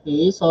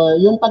 Okay, so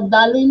yung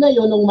pagdaloy na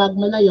yon ng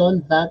magma na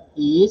yon, that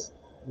is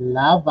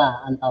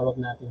lava ang tawag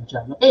natin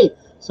dyan. Okay,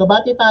 so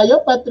bati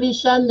tayo,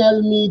 Patricia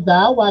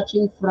Nelmida,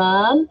 watching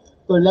from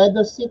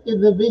Toledo City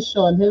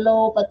Division.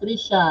 Hello,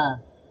 Patricia.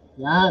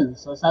 Yan,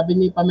 so sabi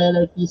ni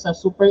Pamela Ortiza,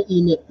 super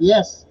init.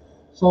 Yes,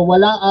 So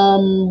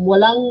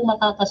walang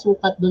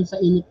makakasukat doon sa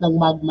init ng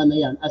magma na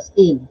yan. As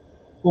in,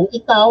 kung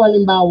ikaw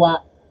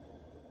halimbawa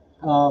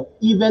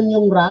even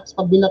yung rocks,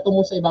 pag binato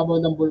mo sa ibabaw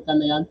ng bulkan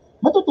na yan,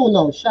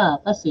 matutunaw siya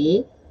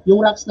kasi yung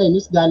rocks na yun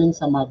is galing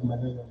sa magma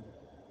na yun.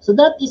 So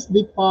that is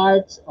the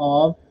parts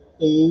of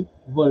a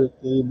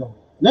volcano.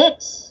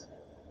 Next.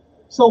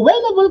 So when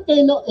a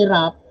volcano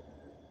erupts,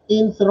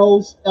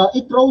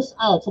 it throws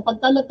out. So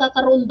pagka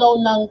nagkakaroon daw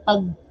ng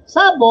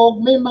pagsabog,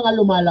 may mga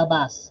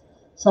lumalabas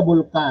sa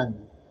bulkan.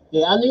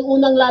 Okay, ano yung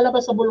unang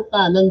lalabas sa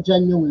bulkan?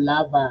 Nandyan yung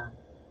lava.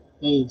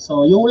 Okay,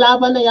 so yung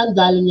lava na yan,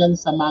 galing yan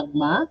sa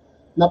magma,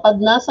 na pag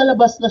nasa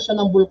labas na siya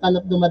ng bulkan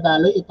at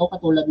dumadaloy, ito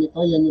katulad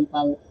nito, yan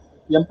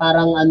yung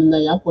parang ano na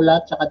yan, pula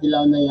at saka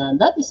dilaw na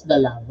yan, that is the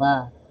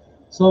lava.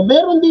 So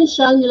meron din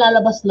siyang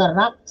nilalabas na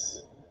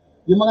rocks.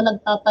 Yung mga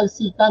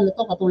nagtatalsikan,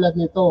 ito katulad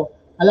nito.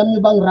 Alam nyo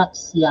bang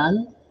rocks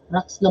yan?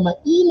 Rocks na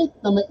mainit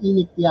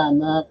yan,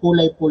 na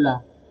kulay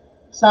pula.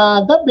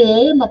 Sa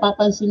gabi,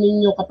 mapapansin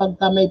ninyo kapag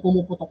may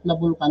pumuputok na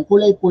bulkan,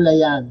 kulay pula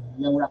yan,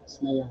 yung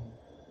rocks na yan.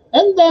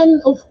 And then,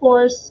 of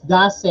course,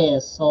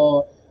 gases.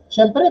 So,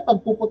 syempre,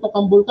 pag puputok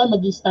ang bulkan,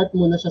 mag-start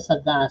muna siya sa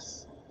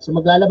gas. So,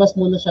 maglalabas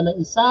muna siya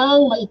ng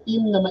isang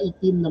maitim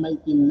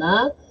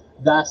na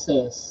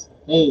gases.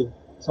 Okay.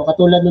 So,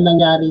 katulad nung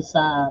nangyari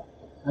sa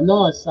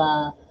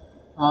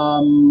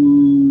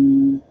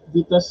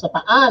dito sa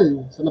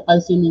Taal. So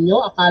napansin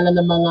niyo, akala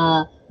ng mga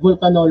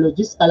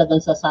volcanologists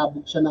talagang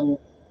sasabog siya ng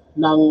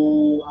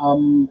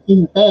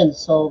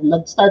intense. So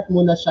nag-start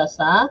muna siya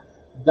sa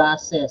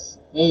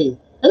gases. Okay.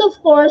 And of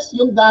course,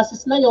 yung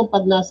gases na yung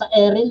pag nasa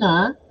ere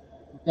na,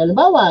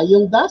 halimbawa,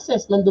 yung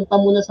gases nandun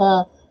pa muna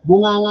sa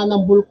bunganga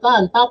ng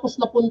bulkan, tapos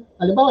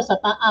halimbawa sa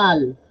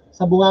Taal,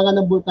 sa bunganga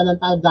ng bulkan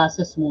ng Taal,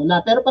 gases muna.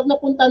 Pero pag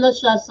napunta na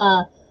siya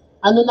sa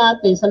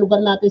sa lugar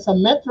natin sa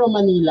Metro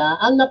Manila,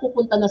 ang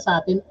napupunta na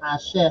sa atin,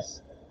 ashes,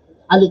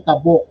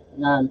 alikabok.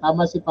 Yan,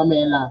 tama si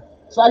Pamela.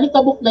 So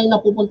alikabok na yung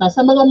napupunta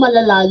sa mga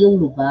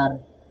malalayong lugar.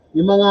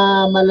 Yung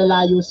mga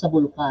malalayo sa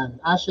bulkan,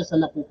 ashes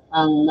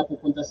ang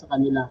napupunta sa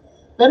kanila.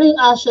 Pero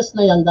yung ashes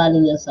na yan,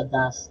 galing yan sa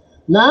gas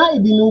na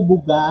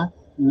ibinubuga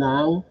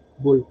ng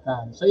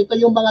bulkan. So ito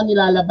yung mga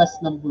nilalabas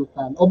ng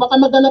bulkan. O baka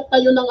maganap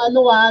kayo ng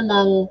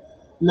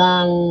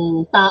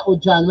tao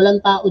dyan. Walang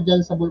tao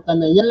dyan sa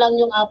bulkan na yan. Yan lang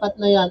yung apat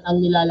na yan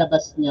ang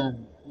nilalabas niyan.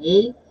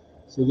 Okay?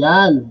 So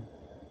yan.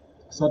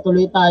 So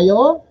tuloy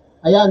tayo.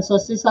 Ayan, so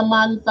si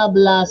Samantha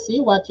Blasi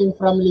watching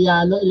from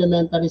Liano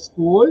Elementary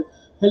School.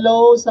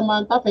 Hello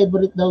Samantha,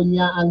 favorite daw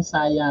niya ang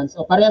science.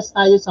 O parehas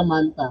tayo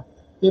Samantha.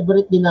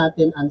 Favorite din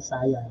natin ang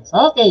science.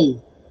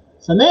 Okay.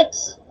 So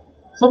next.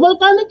 So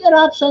volcanic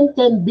eruption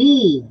can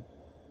be.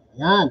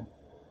 Yan.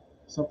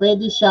 So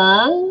pwede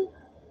siyang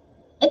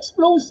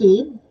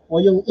explosive o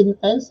yung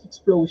intense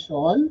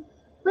explosion,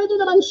 pwede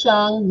naman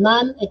siyang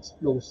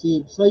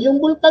non-explosive. So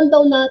yung bulkan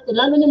daw natin,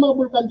 lalo yung mga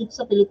bulkan dito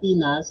sa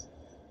Pilipinas,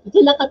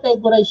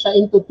 kinakategorize siya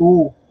into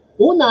two.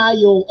 Una,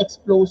 yung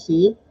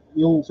explosive,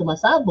 yung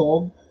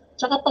sumasabog,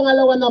 tsaka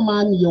pangalawa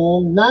naman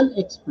yung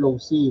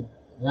non-explosive.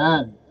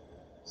 Yan.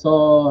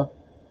 So,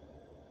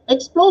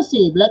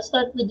 explosive, let's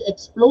start with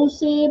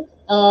explosive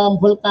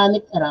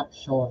volcanic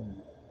eruption.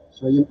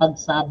 So yung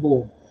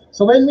pagsabog.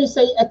 So when we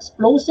say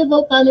explosive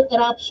volcanic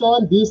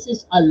eruption, this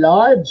is a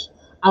large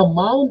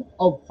amount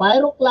of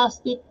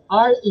pyroclastic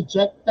are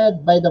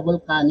ejected by the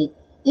volcanic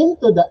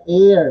into the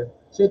air.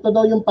 So ito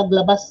daw yung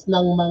paglabas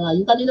ng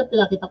yung kanina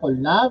pinakita ko,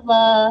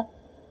 lava,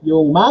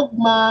 yung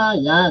magma,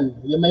 yan.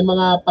 Yung may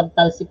mga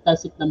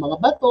pagtalsik-talsik na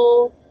mga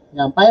bato,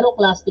 yan,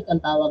 pyroclastic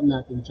ang tawag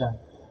natin dyan.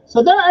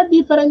 So there are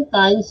different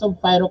kinds of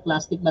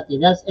pyroclastic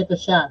materials. Ito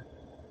siya.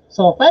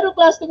 So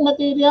pyroclastic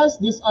materials,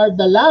 these are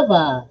the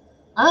lava,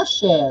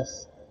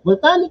 ashes,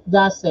 volcanic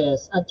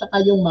gases, at saka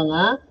yung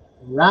mga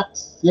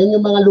rocks. Yan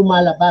yung mga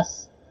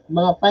lumalabas.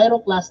 Mga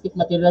pyroclastic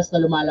materials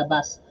na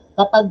lumalabas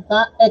kapag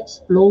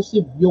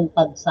ka-explosive yung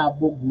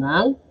pagsabog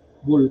ng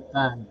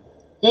vulkan.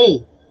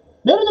 Okay.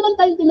 Meron naman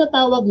tayong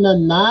tinatawag na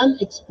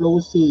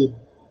non-explosive.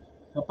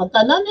 Kapag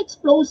ka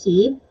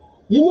non-explosive,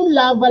 yun yung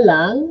lava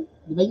lang.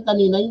 Di ba yung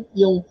kanina,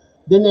 yung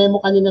dinemo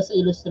kanina sa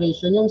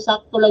illustration, yung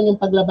sakto lang yung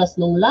paglabas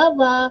ng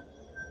lava,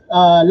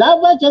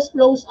 lava just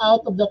flows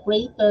out of the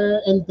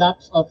crater and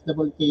gaps of the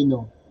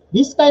volcano.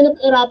 This kind of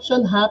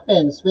eruption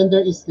happens when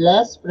there is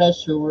less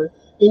pressure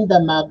in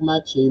the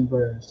magma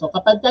chamber. So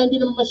kapag hindi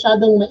naman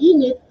masyadong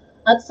mainit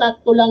at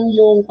sakto lang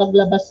yung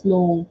paglabas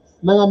ng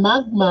mga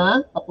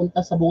magma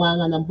papunta sa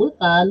bunganga ng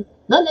bulkan,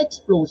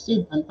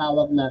 non-explosive ang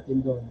tawag natin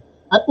doon.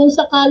 At kung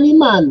sakali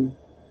man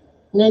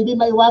na hindi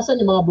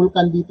maiwasan yung mga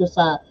bulkan dito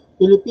sa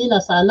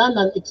Pilipinas, sana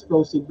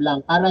non-explosive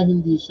lang para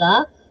hindi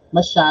siya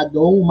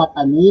masyadong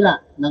mapanira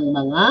ng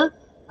mga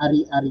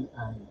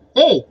ari-arian.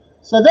 Okay,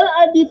 so there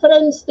are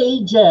different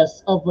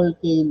stages of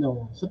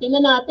volcano. So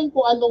tingnan natin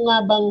kung ano nga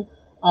bang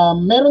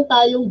meron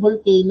tayong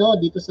volcano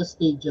dito sa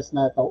stages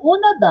na ito.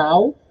 Una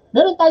daw,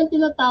 meron tayong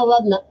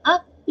tinatawag na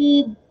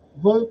active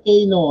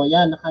volcano.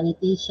 Yan,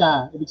 nakangiti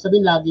siya. Ibig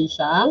sabihin, lagi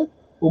siyang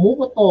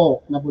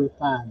pumuputok na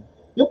bulkan.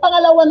 Yung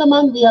pangalawa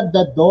naman, we have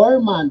the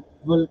dormant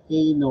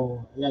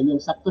volcano. Yan,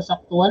 yung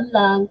sakto-saktuhan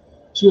lang,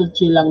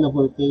 chill-chill lang na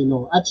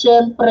volcano. At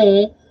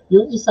syempre,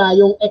 yung isa,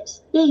 yung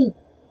extinct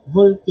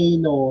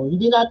volcano.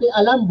 Hindi natin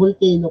alam,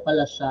 volcano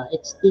pala siya.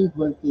 Extinct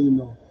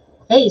volcano.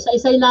 Okay,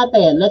 isa-isay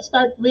natin. Let's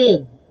start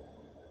with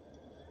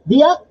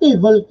the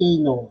active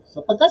volcano.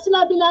 So pagka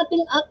sinabi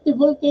nating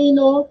active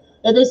volcano,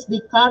 it is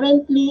the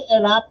currently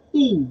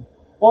erupting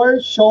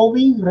or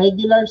showing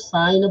regular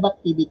sign of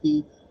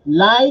activity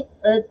like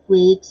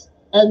earthquakes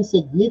and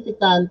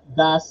significant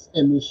gas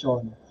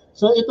emission.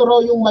 So ito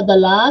raw yung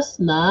madalas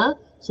na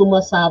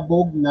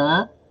sumasabog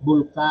na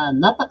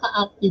bulkan.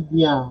 Napaka-active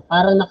niya.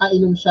 Parang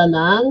nakainom siya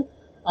ng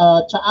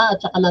tsaa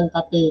at saka ng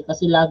kape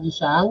kasi lagi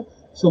siyang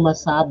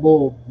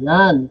sumasabog.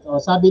 Yan. So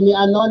sabi ni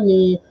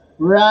ETUlay.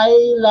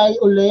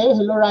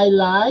 Hello,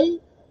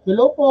 Riley.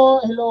 Hello po.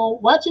 Hello.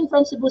 Watching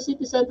from Cebu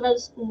City Central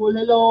School.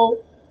 Hello.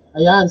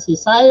 Ayan, si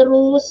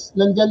Cyrus.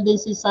 Nandyan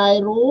din si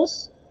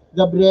Cyrus.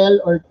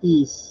 Gabriel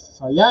Ortiz.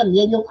 So, yan.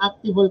 Yan yung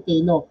active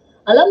volcano.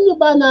 Alam nyo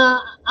ba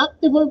na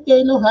active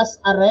volcano has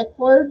a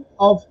record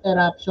of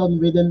eruption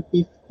within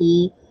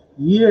 50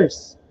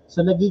 years.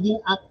 So,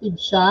 nagiging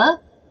active siya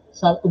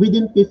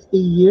within 50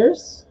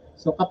 years.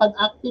 So, kapag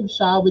active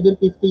siya, within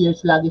 50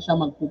 years, lagi siya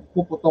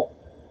magpuputok.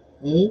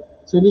 Okay?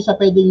 So, hindi siya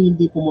pwedeng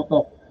hindi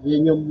pumutok.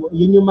 Yun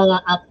yung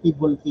mga active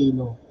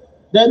volcano.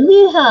 Then,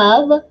 we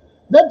have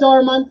the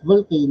dormant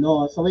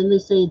volcano. So, when we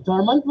say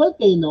dormant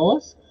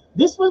volcanoes,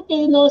 these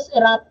volcanoes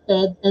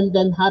erupted and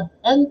then have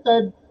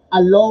entered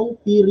a long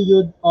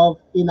period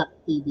of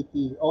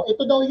inactivity. O,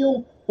 ito daw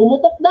yung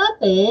pumutok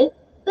dati,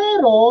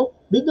 pero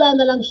bigla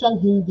na lang siyang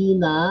hindi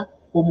na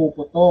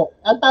pumuputok.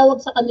 Ang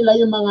tawag sa kanila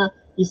yung mga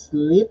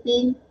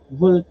sleeping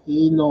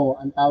volcano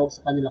ang tawag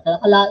sa kanila. Kaya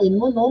kalain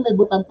mo, no, may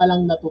butang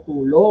palang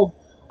natutulog.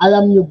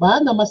 Alam nyo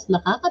ba na mas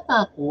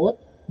nakakatakot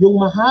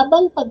yung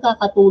mahabang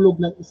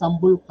pagkakatulog ng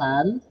isang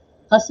bulkan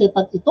kasi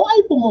pag ito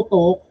ay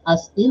pumutok,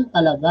 as in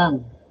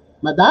talagang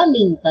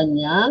madaming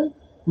kanyang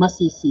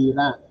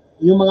masisira.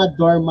 Yung mga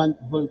dormant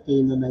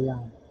volcano na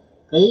yan.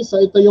 Okay, so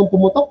ito yung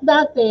pumutok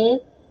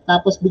dati,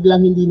 tapos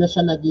biglang hindi na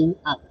siya naging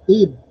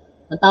active.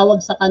 Ang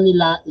tawag sa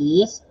kanila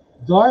is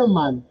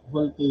dormant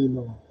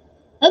volcano.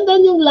 And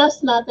then yung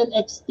last natin,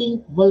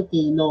 extinct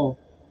volcano.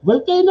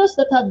 Volcanoes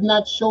that have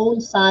not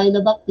shown sign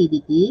of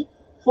activity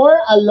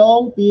for a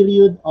long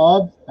period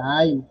of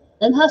time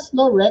and has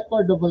no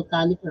record of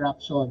volcanic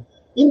eruption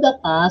in the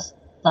past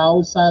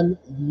 1,000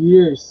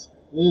 years.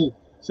 Okay.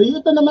 So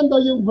ito naman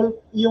daw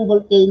yung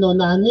volcano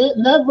na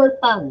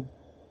never pang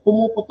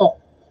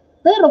pumuputok.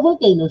 Pero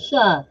volcano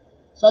siya.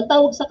 So ang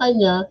tawag sa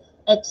kanya,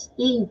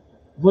 extinct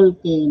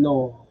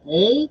volcano.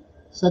 Okay?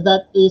 So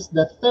that is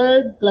the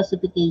third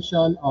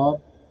classification of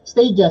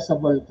stages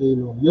of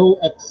volcano, yung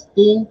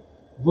extinct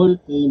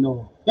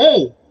volcano.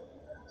 Okay.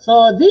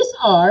 So these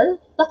are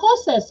the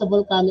causes of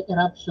volcanic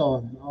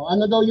eruption. O,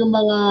 ano daw yung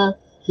mga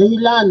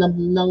dahilan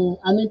ng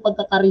ano yung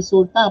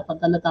pagkakaresulta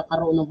pagka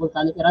nagkakaroon ng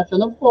volcanic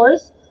eruption? Of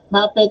course,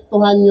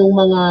 maapektuhan yung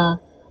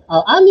mga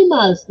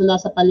animals na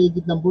nasa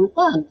paligid ng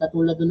bulkan,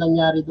 katulad ng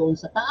nangyari doon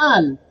sa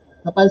Taal.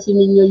 Napansin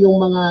niyo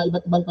yung mga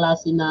iba't ibang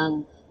klase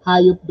ng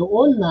hayop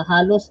doon na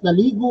halos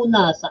naligo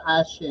na sa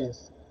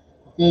ashes.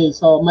 Okay,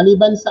 so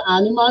maliban sa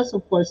animals,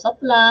 of course, sa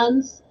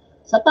plants,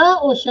 sa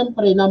tao,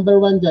 syempre, number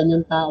one dyan,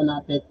 yung tao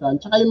na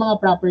apektuhan. Tsaka yung mga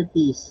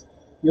properties,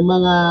 yung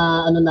mga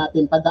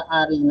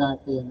pag-aari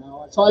natin.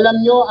 So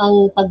alam nyo,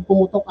 ang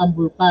pagpumutok ang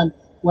bulkan,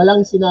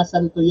 walang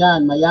sinasanto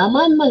yan.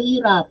 Mayaman,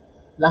 mahirap,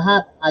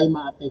 lahat ay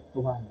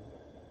maapektuhan.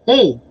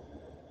 Okay,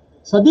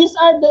 so these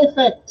are the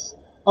effects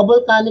of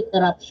volcanic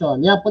eruption.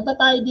 Yan, punta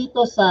tayo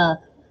dito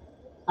sa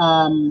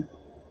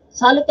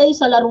sali kayo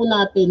sa laro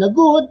natin na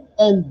good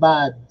and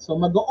bad. So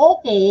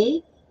mag-okay,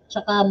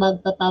 tsaka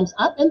magta-thumbs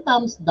up and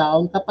thumbs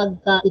down kapag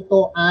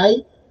ito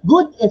ay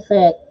good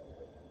effect,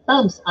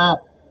 thumbs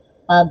up.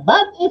 Pag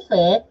bad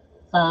effect,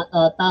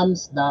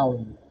 thumbs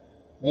down.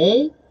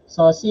 Okay?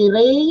 So si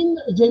Rain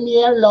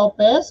Jamier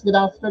Lopez, good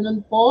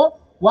afternoon po.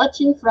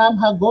 Watching from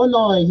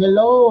Hagonoy.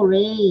 Hello,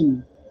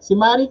 Rain. Si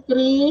Marie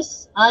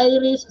Chris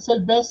Irish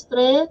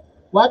Silvestre,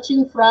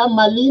 watching from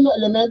Malino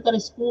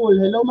Elementary School.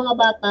 Hello mga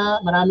bata,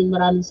 maraming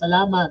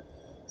salamat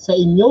sa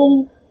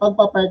inyong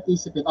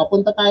pagpa-participate. O,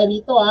 punta tayo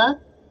rito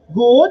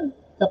Good,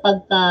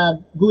 kapag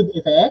good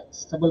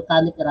effects sa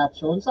volcanic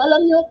eruption. So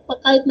alam nyo,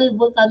 kahit may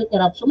volcanic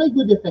eruption, may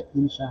good effect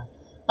din siya.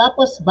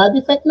 Tapos bad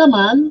effect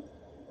naman,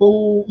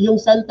 kung yung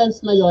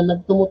sentence na yon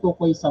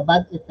nagtumutukoy sa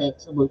bad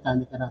effects sa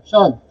volcanic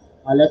eruption.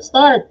 Let's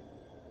start.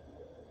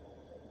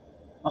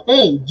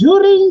 Okay,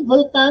 during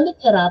volcanic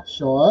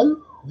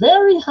eruption,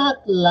 very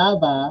hot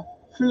lava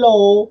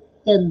flow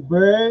can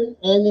burn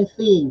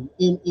anything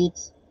in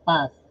its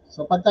path.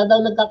 So pagka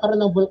daw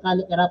nagkakaroon ng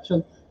volcanic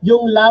eruption,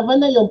 yung lava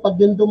na yon, pag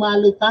yung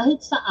dumaloy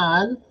kahit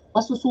saan,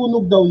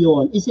 masusunog daw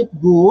yon. Is it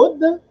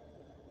good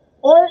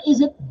or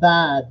is it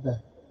bad?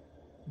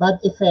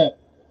 Bad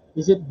effect.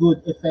 Is it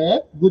good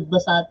effect? Good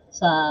ba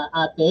sa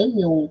atin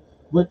yung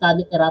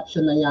volcanic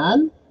eruption na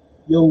yan?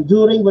 Yung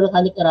during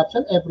volcanic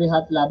eruption, every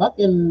hot lava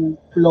can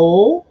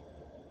flow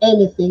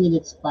anything in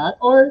its path,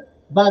 or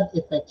bad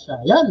effect siya.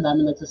 Yan,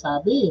 dami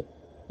nagsasabi.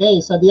 Okay,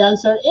 so the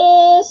answer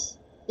is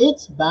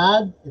It's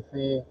bad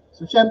effect.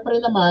 So, syempre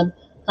naman,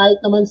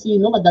 kahit naman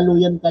sino,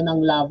 madaluyan ka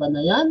ng lava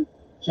na yan,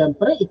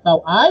 syempre,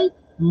 ikaw ay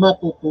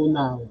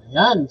matutunaw.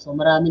 Yan. So,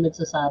 marami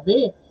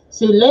nagsasabi.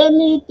 Si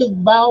Lenny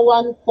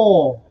Tigbawan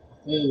ko.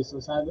 Okay, so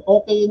sabi,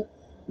 okay,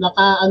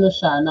 naka-ano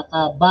siya,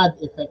 naka-bad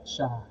effect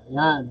siya.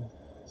 Yan.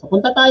 So,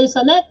 punta tayo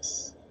sa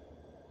next.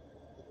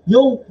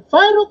 Yung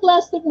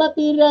pyroclastic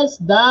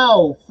materials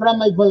daw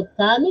from a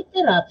volcanic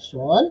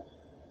eruption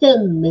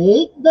can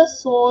make the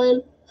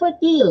soil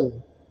fertile.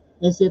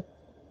 Is it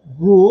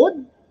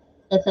good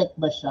effect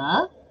ba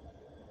siya?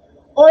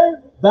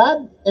 Or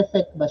bad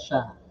effect ba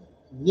siya?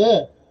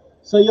 Yeah.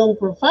 So yung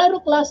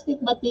pyroclastic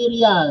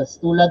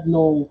materials tulad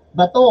ng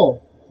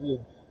bato,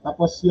 okay,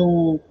 tapos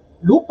yung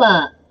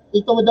lupa,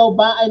 ito daw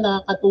ba ay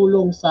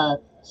nakakatulong sa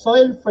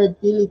soil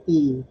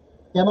fertility?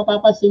 Kaya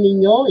mapapansin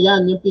ninyo,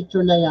 yan, yung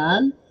picture na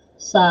yan,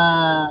 sa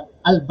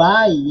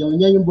Albay,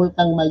 yan yung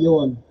Bulkang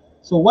Mayon.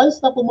 So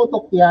once na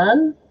pumutok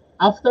yan,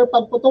 after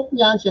pagputok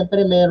niyan,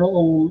 syempre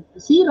merong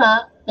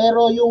sira,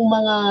 pero yung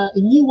mga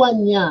iniwan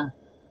niya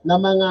na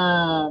mga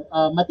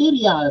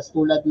materials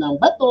tulad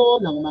ng bato,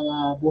 ng mga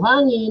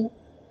buhangin,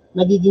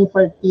 nagiging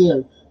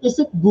fertile.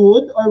 Is it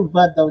good or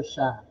bad daw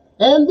siya?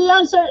 And the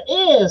answer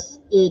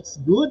is,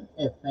 it's good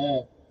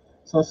effect.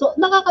 So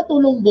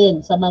nakakatulong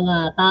din sa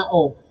mga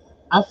tao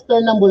after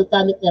ng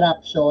volcanic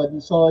eruption.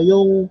 So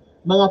yung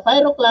mga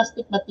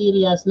pyroclastic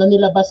materials na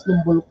nilabas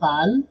ng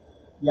bulkan,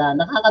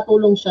 yan,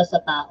 nakakatulong siya sa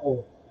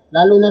tao.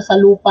 Lalo na sa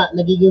lupa,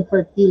 nagiging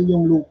fertile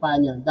yung lupa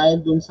niya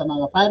dahil dun sa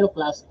mga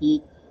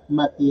pyroclastic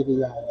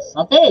materials.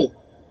 Okay,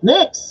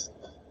 next.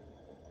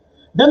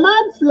 The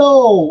mud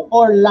flow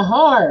or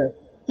lahar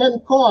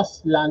can cause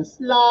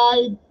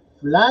landslide,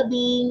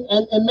 flooding,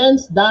 and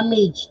immense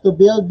damage to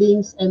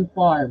buildings and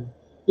farms.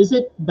 Is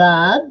it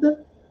bad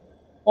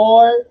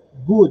or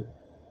good?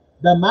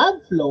 The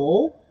mud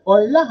flow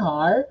or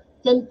lahar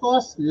can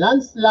cause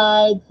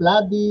landslide,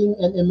 flooding,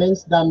 and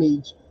immense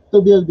damage to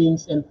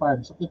buildings and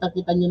farms. So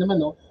kita-kita niyo naman,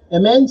 no?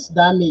 Immense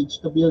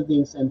damage to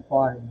buildings and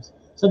farms.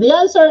 So the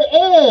answer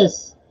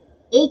is,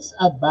 it's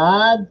a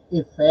bad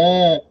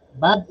effect.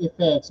 Bad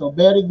effect. So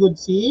very good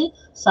si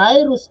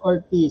Cyrus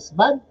Ortiz.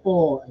 Bad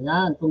po.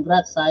 Ayan,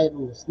 congrats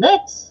Cyrus.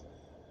 Next.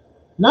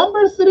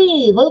 Number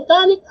 3,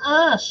 volcanic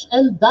ash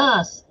and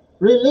dust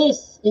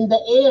released in the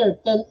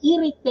air can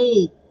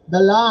irritate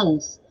the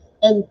lungs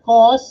and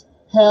cause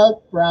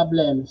health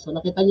problems. So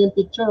nakita niyo yung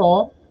picture,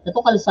 oh. Ito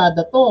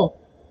kalsada to.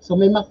 So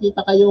may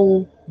makita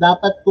kayong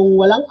dapat kung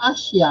walang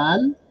ash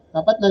yan,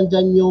 dapat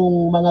nandyan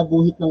yung mga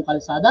guhit ng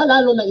kalsada,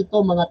 lalo na ito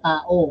mga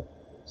tao.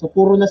 So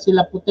puro na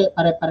sila puti,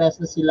 pare-pares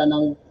na sila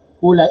ng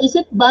kulay. Is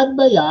it bad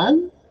ba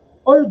yan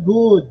or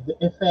good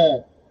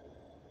effect?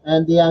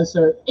 And the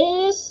answer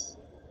is,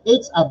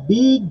 it's a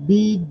big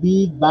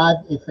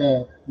bad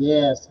effect.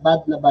 Yes,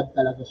 bad na bad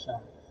talaga siya.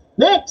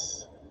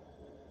 Next,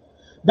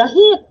 the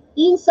heat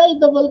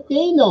inside the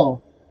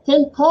volcano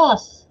can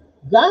cause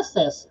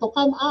gases to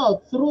come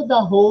out through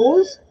the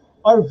holes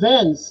or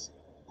vents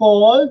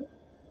called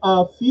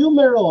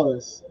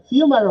fumaroles.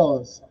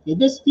 Okay,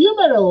 these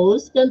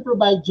fumaroles can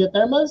provide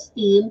geothermal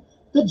steam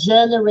to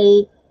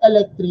generate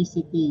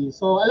electricity.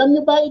 So, alam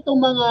niyo ba itong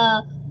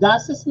mga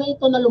gases na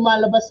ito na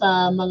lumalabas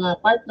sa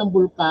mga part ng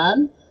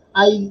bulkan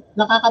ay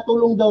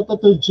nakakatulong daw to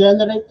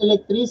generate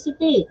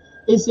electricity?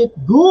 Is it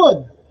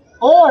good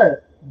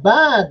or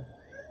bad?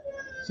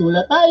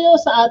 Sulat tayo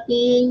sa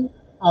ating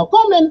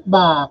comment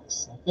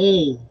box.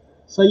 Okay.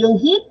 So, yung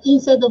heat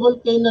inside the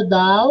volcano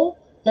daw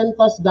can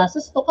cause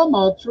gases to come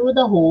out through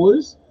the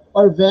holes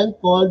or vent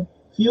called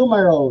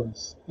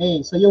fumaroles.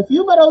 Okay. So, yung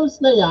fumaroles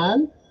na yan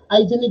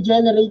ay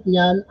generate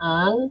niyan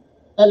ang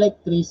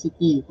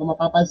electricity. Kung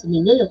mapapansin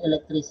niyo yung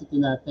electricity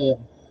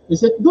natin.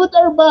 Is it good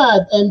or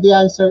bad? And the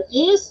answer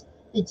is,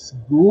 it's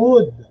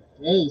good.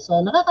 Okay. So,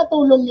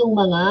 nakakatulong yung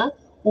mga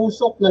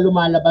usok na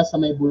lumalabas sa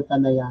may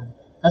bulkan na yan.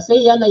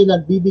 Kasi yan ay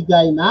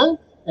nagbibigay ng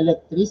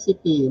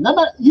electricity.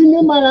 Yun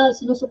yung mga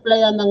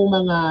sinusuplayan ng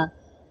mga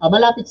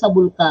malapit sa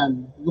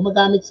bulkan.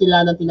 Gumagamit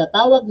sila ng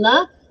tinatawag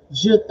na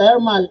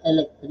geothermal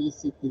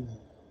electricity.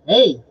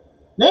 Okay.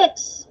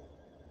 Next.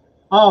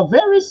 A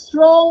very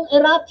strong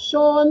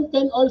eruption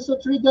can also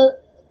trigger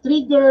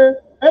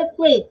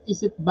earthquake.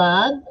 Is it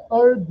bad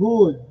or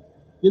good?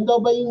 Yun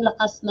daw ba yung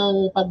lakas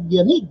ng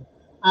pagyanig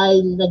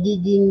ay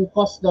nagiging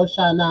cause daw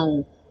siya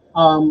ng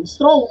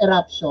strong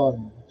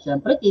eruption?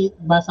 Siyempre,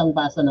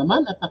 basang-basa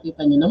naman at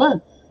nakita niyo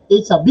naman,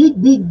 it's a big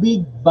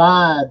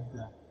bad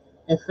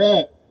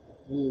effect.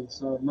 Okay,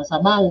 so,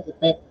 masamang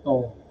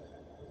epekto.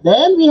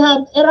 Then, we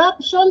have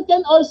eruption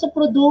can also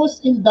produce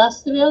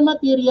industrial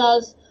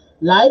materials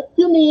like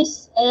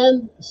pumice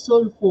and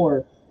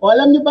sulfur. O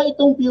alam niyo ba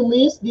itong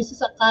pumice? This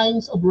is a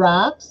kinds of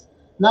rocks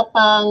na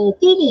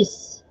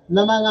pang-kinis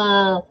na mga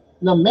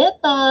na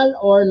metal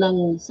or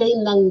ng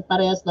same ng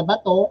parehas na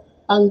bato,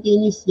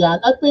 pang-kinis yan.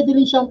 At pwede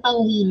rin siyang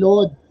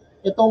panghilod.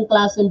 Itong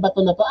klaseng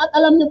bato na to. At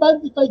alam niyo ba,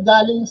 ito ay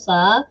galing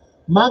sa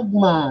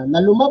magma na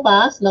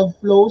lumabas,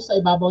 nag-flow sa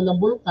ibabaw ng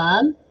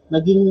bulkan,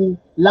 naging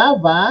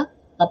lava,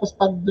 tapos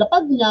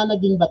paglapag niya,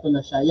 naging bato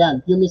na siya.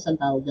 Yan, pumice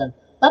ang tawag yan.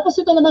 Tapos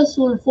ito naman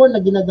sulfur na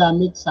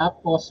ginagamit sa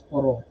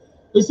posporo.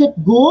 Is it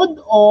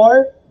good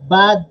or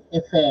bad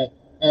effect?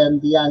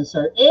 And the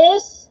answer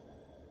is,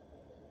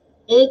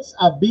 it's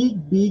a big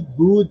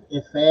good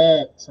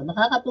effect. So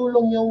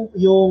nakakatulong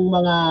yung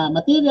mga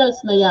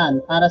materials na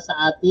yan para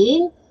sa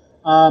ating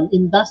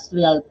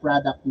industrial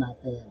product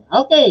natin.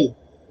 Okay,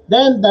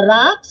 then the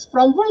rocks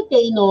from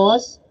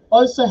volcanoes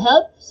also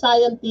help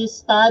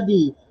scientists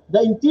study the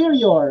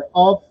interior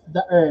of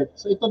the earth.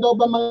 So ito daw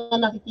ba mga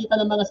nakikita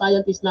ng mga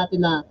scientists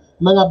natin na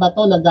mga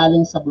bato na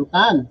galing sa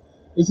bulkan?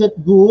 Is it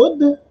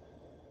good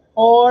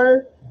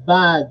or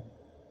bad?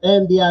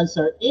 And the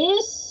answer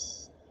is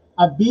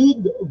a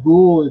big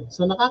good.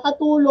 So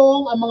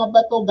nakakatulong ang mga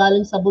bato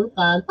galing sa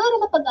bulkan para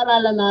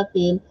mapag-aralan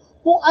natin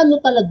kung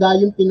ano talaga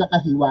yung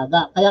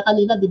pinakahiwaga. Kaya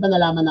kanina, di ba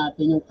nalaman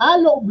natin yung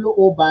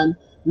kaloob-looban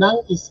ng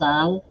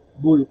isang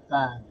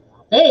bulkan.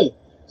 Okay,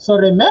 so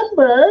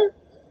remember,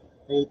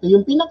 ito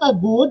yung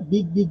pinaka-good,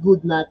 big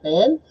good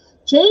natin.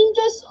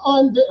 Changes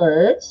on the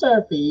Earth's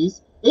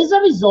surface is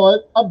a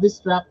result of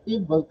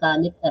destructive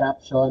volcanic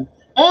eruption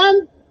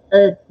and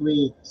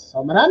earthquakes.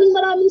 So maraming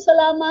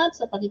salamat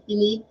sa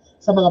pakikinig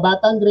sa mga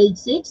batang grade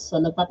 6. So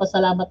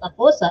nagpapasalamat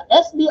ako sa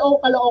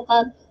SDO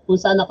Caloocan kung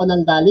saan ako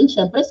nanggaling.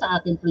 Siyempre sa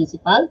aking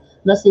principal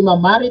na si Ma'am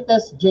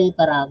Marites J.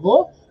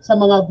 Tarago, sa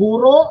mga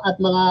guro at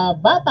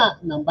mga bata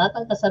ng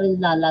Batang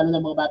Kasarinlan, lalo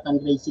na mga batang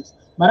grade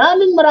 6.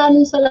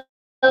 Maraming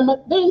salamat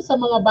din sa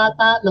mga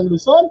bata ng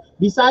Luzon,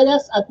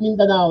 Visayas at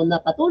Mindanao na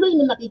patuloy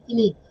na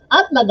nakikinig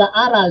at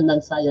nag-aaral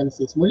ng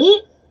sciences.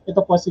 Muli,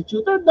 ito po si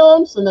Tutor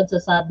Dom, so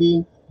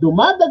nagsasabing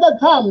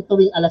dumadagagham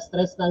tuwing alas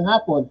 3 ng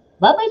hapon.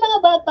 Bye-bye mga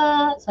bata!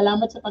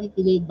 Salamat sa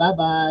pakikinig.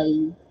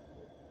 Bye-bye!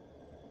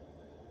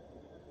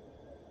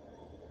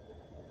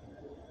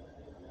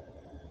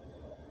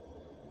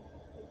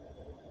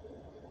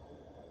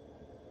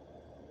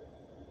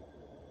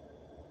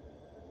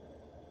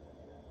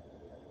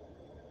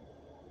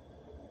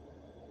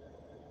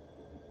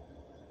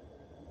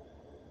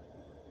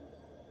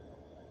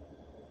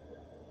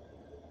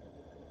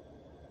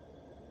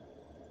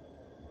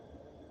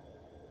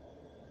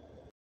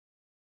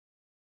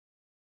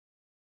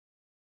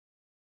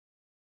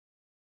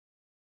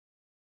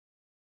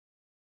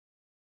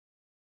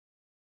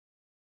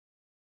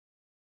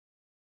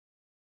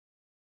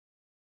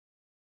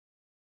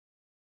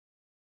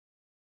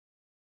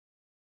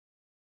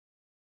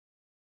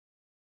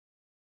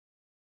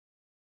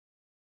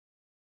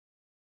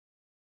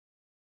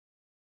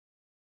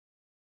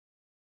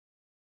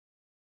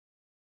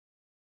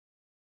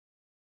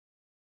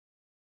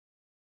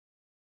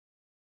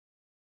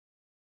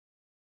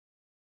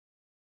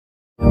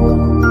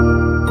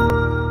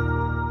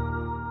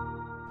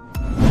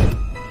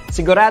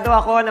 Sigurado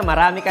ako na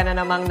marami ka na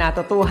namang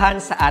natutuhan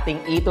sa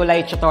ating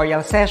ETUlay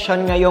tutorial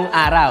session ngayong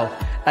araw.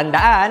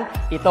 Tandaan,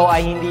 ito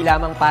ay hindi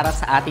lamang para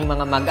sa ating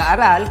mga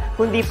mag-aaral,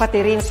 kundi pati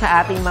rin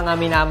sa ating mga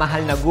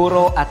minamahal na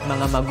guro at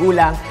mga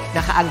magulang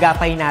na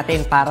kaagapay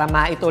natin para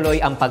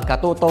maituloy ang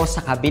pagkatuto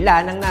sa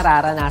kabila ng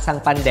nararanasang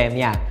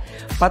pandemya.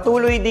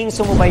 Patuloy ding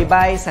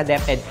sumubaybay sa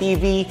DepEd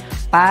TV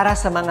para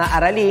sa mga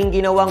araling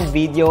ginawang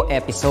video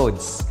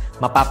episodes.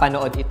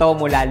 Mapapanood ito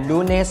mula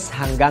Lunes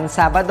hanggang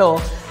Sabado,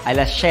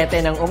 alas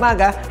 7 ng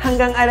umaga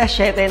hanggang alas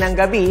 7 ng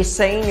gabi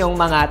sa inyong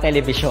mga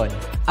telebisyon.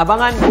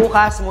 Abangan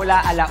bukas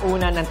mula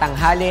 1:00 ng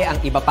tanghali ang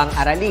iba pang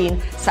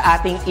aralin sa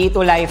ating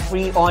ETUlay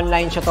free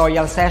online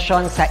tutorial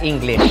session sa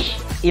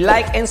English.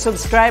 I-like and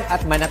subscribe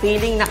at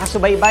manatiling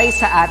nakasubaybay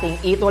sa ating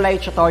ETUlay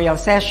tutorial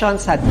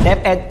session sa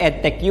DepEd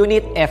Edtech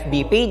Unit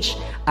FB page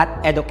at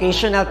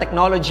Educational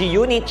Technology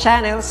Unit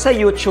channel sa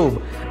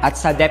YouTube at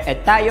sa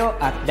DepEd Tayo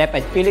at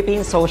DepEd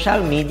Philippines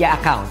social media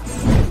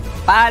accounts.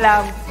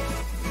 Paalam!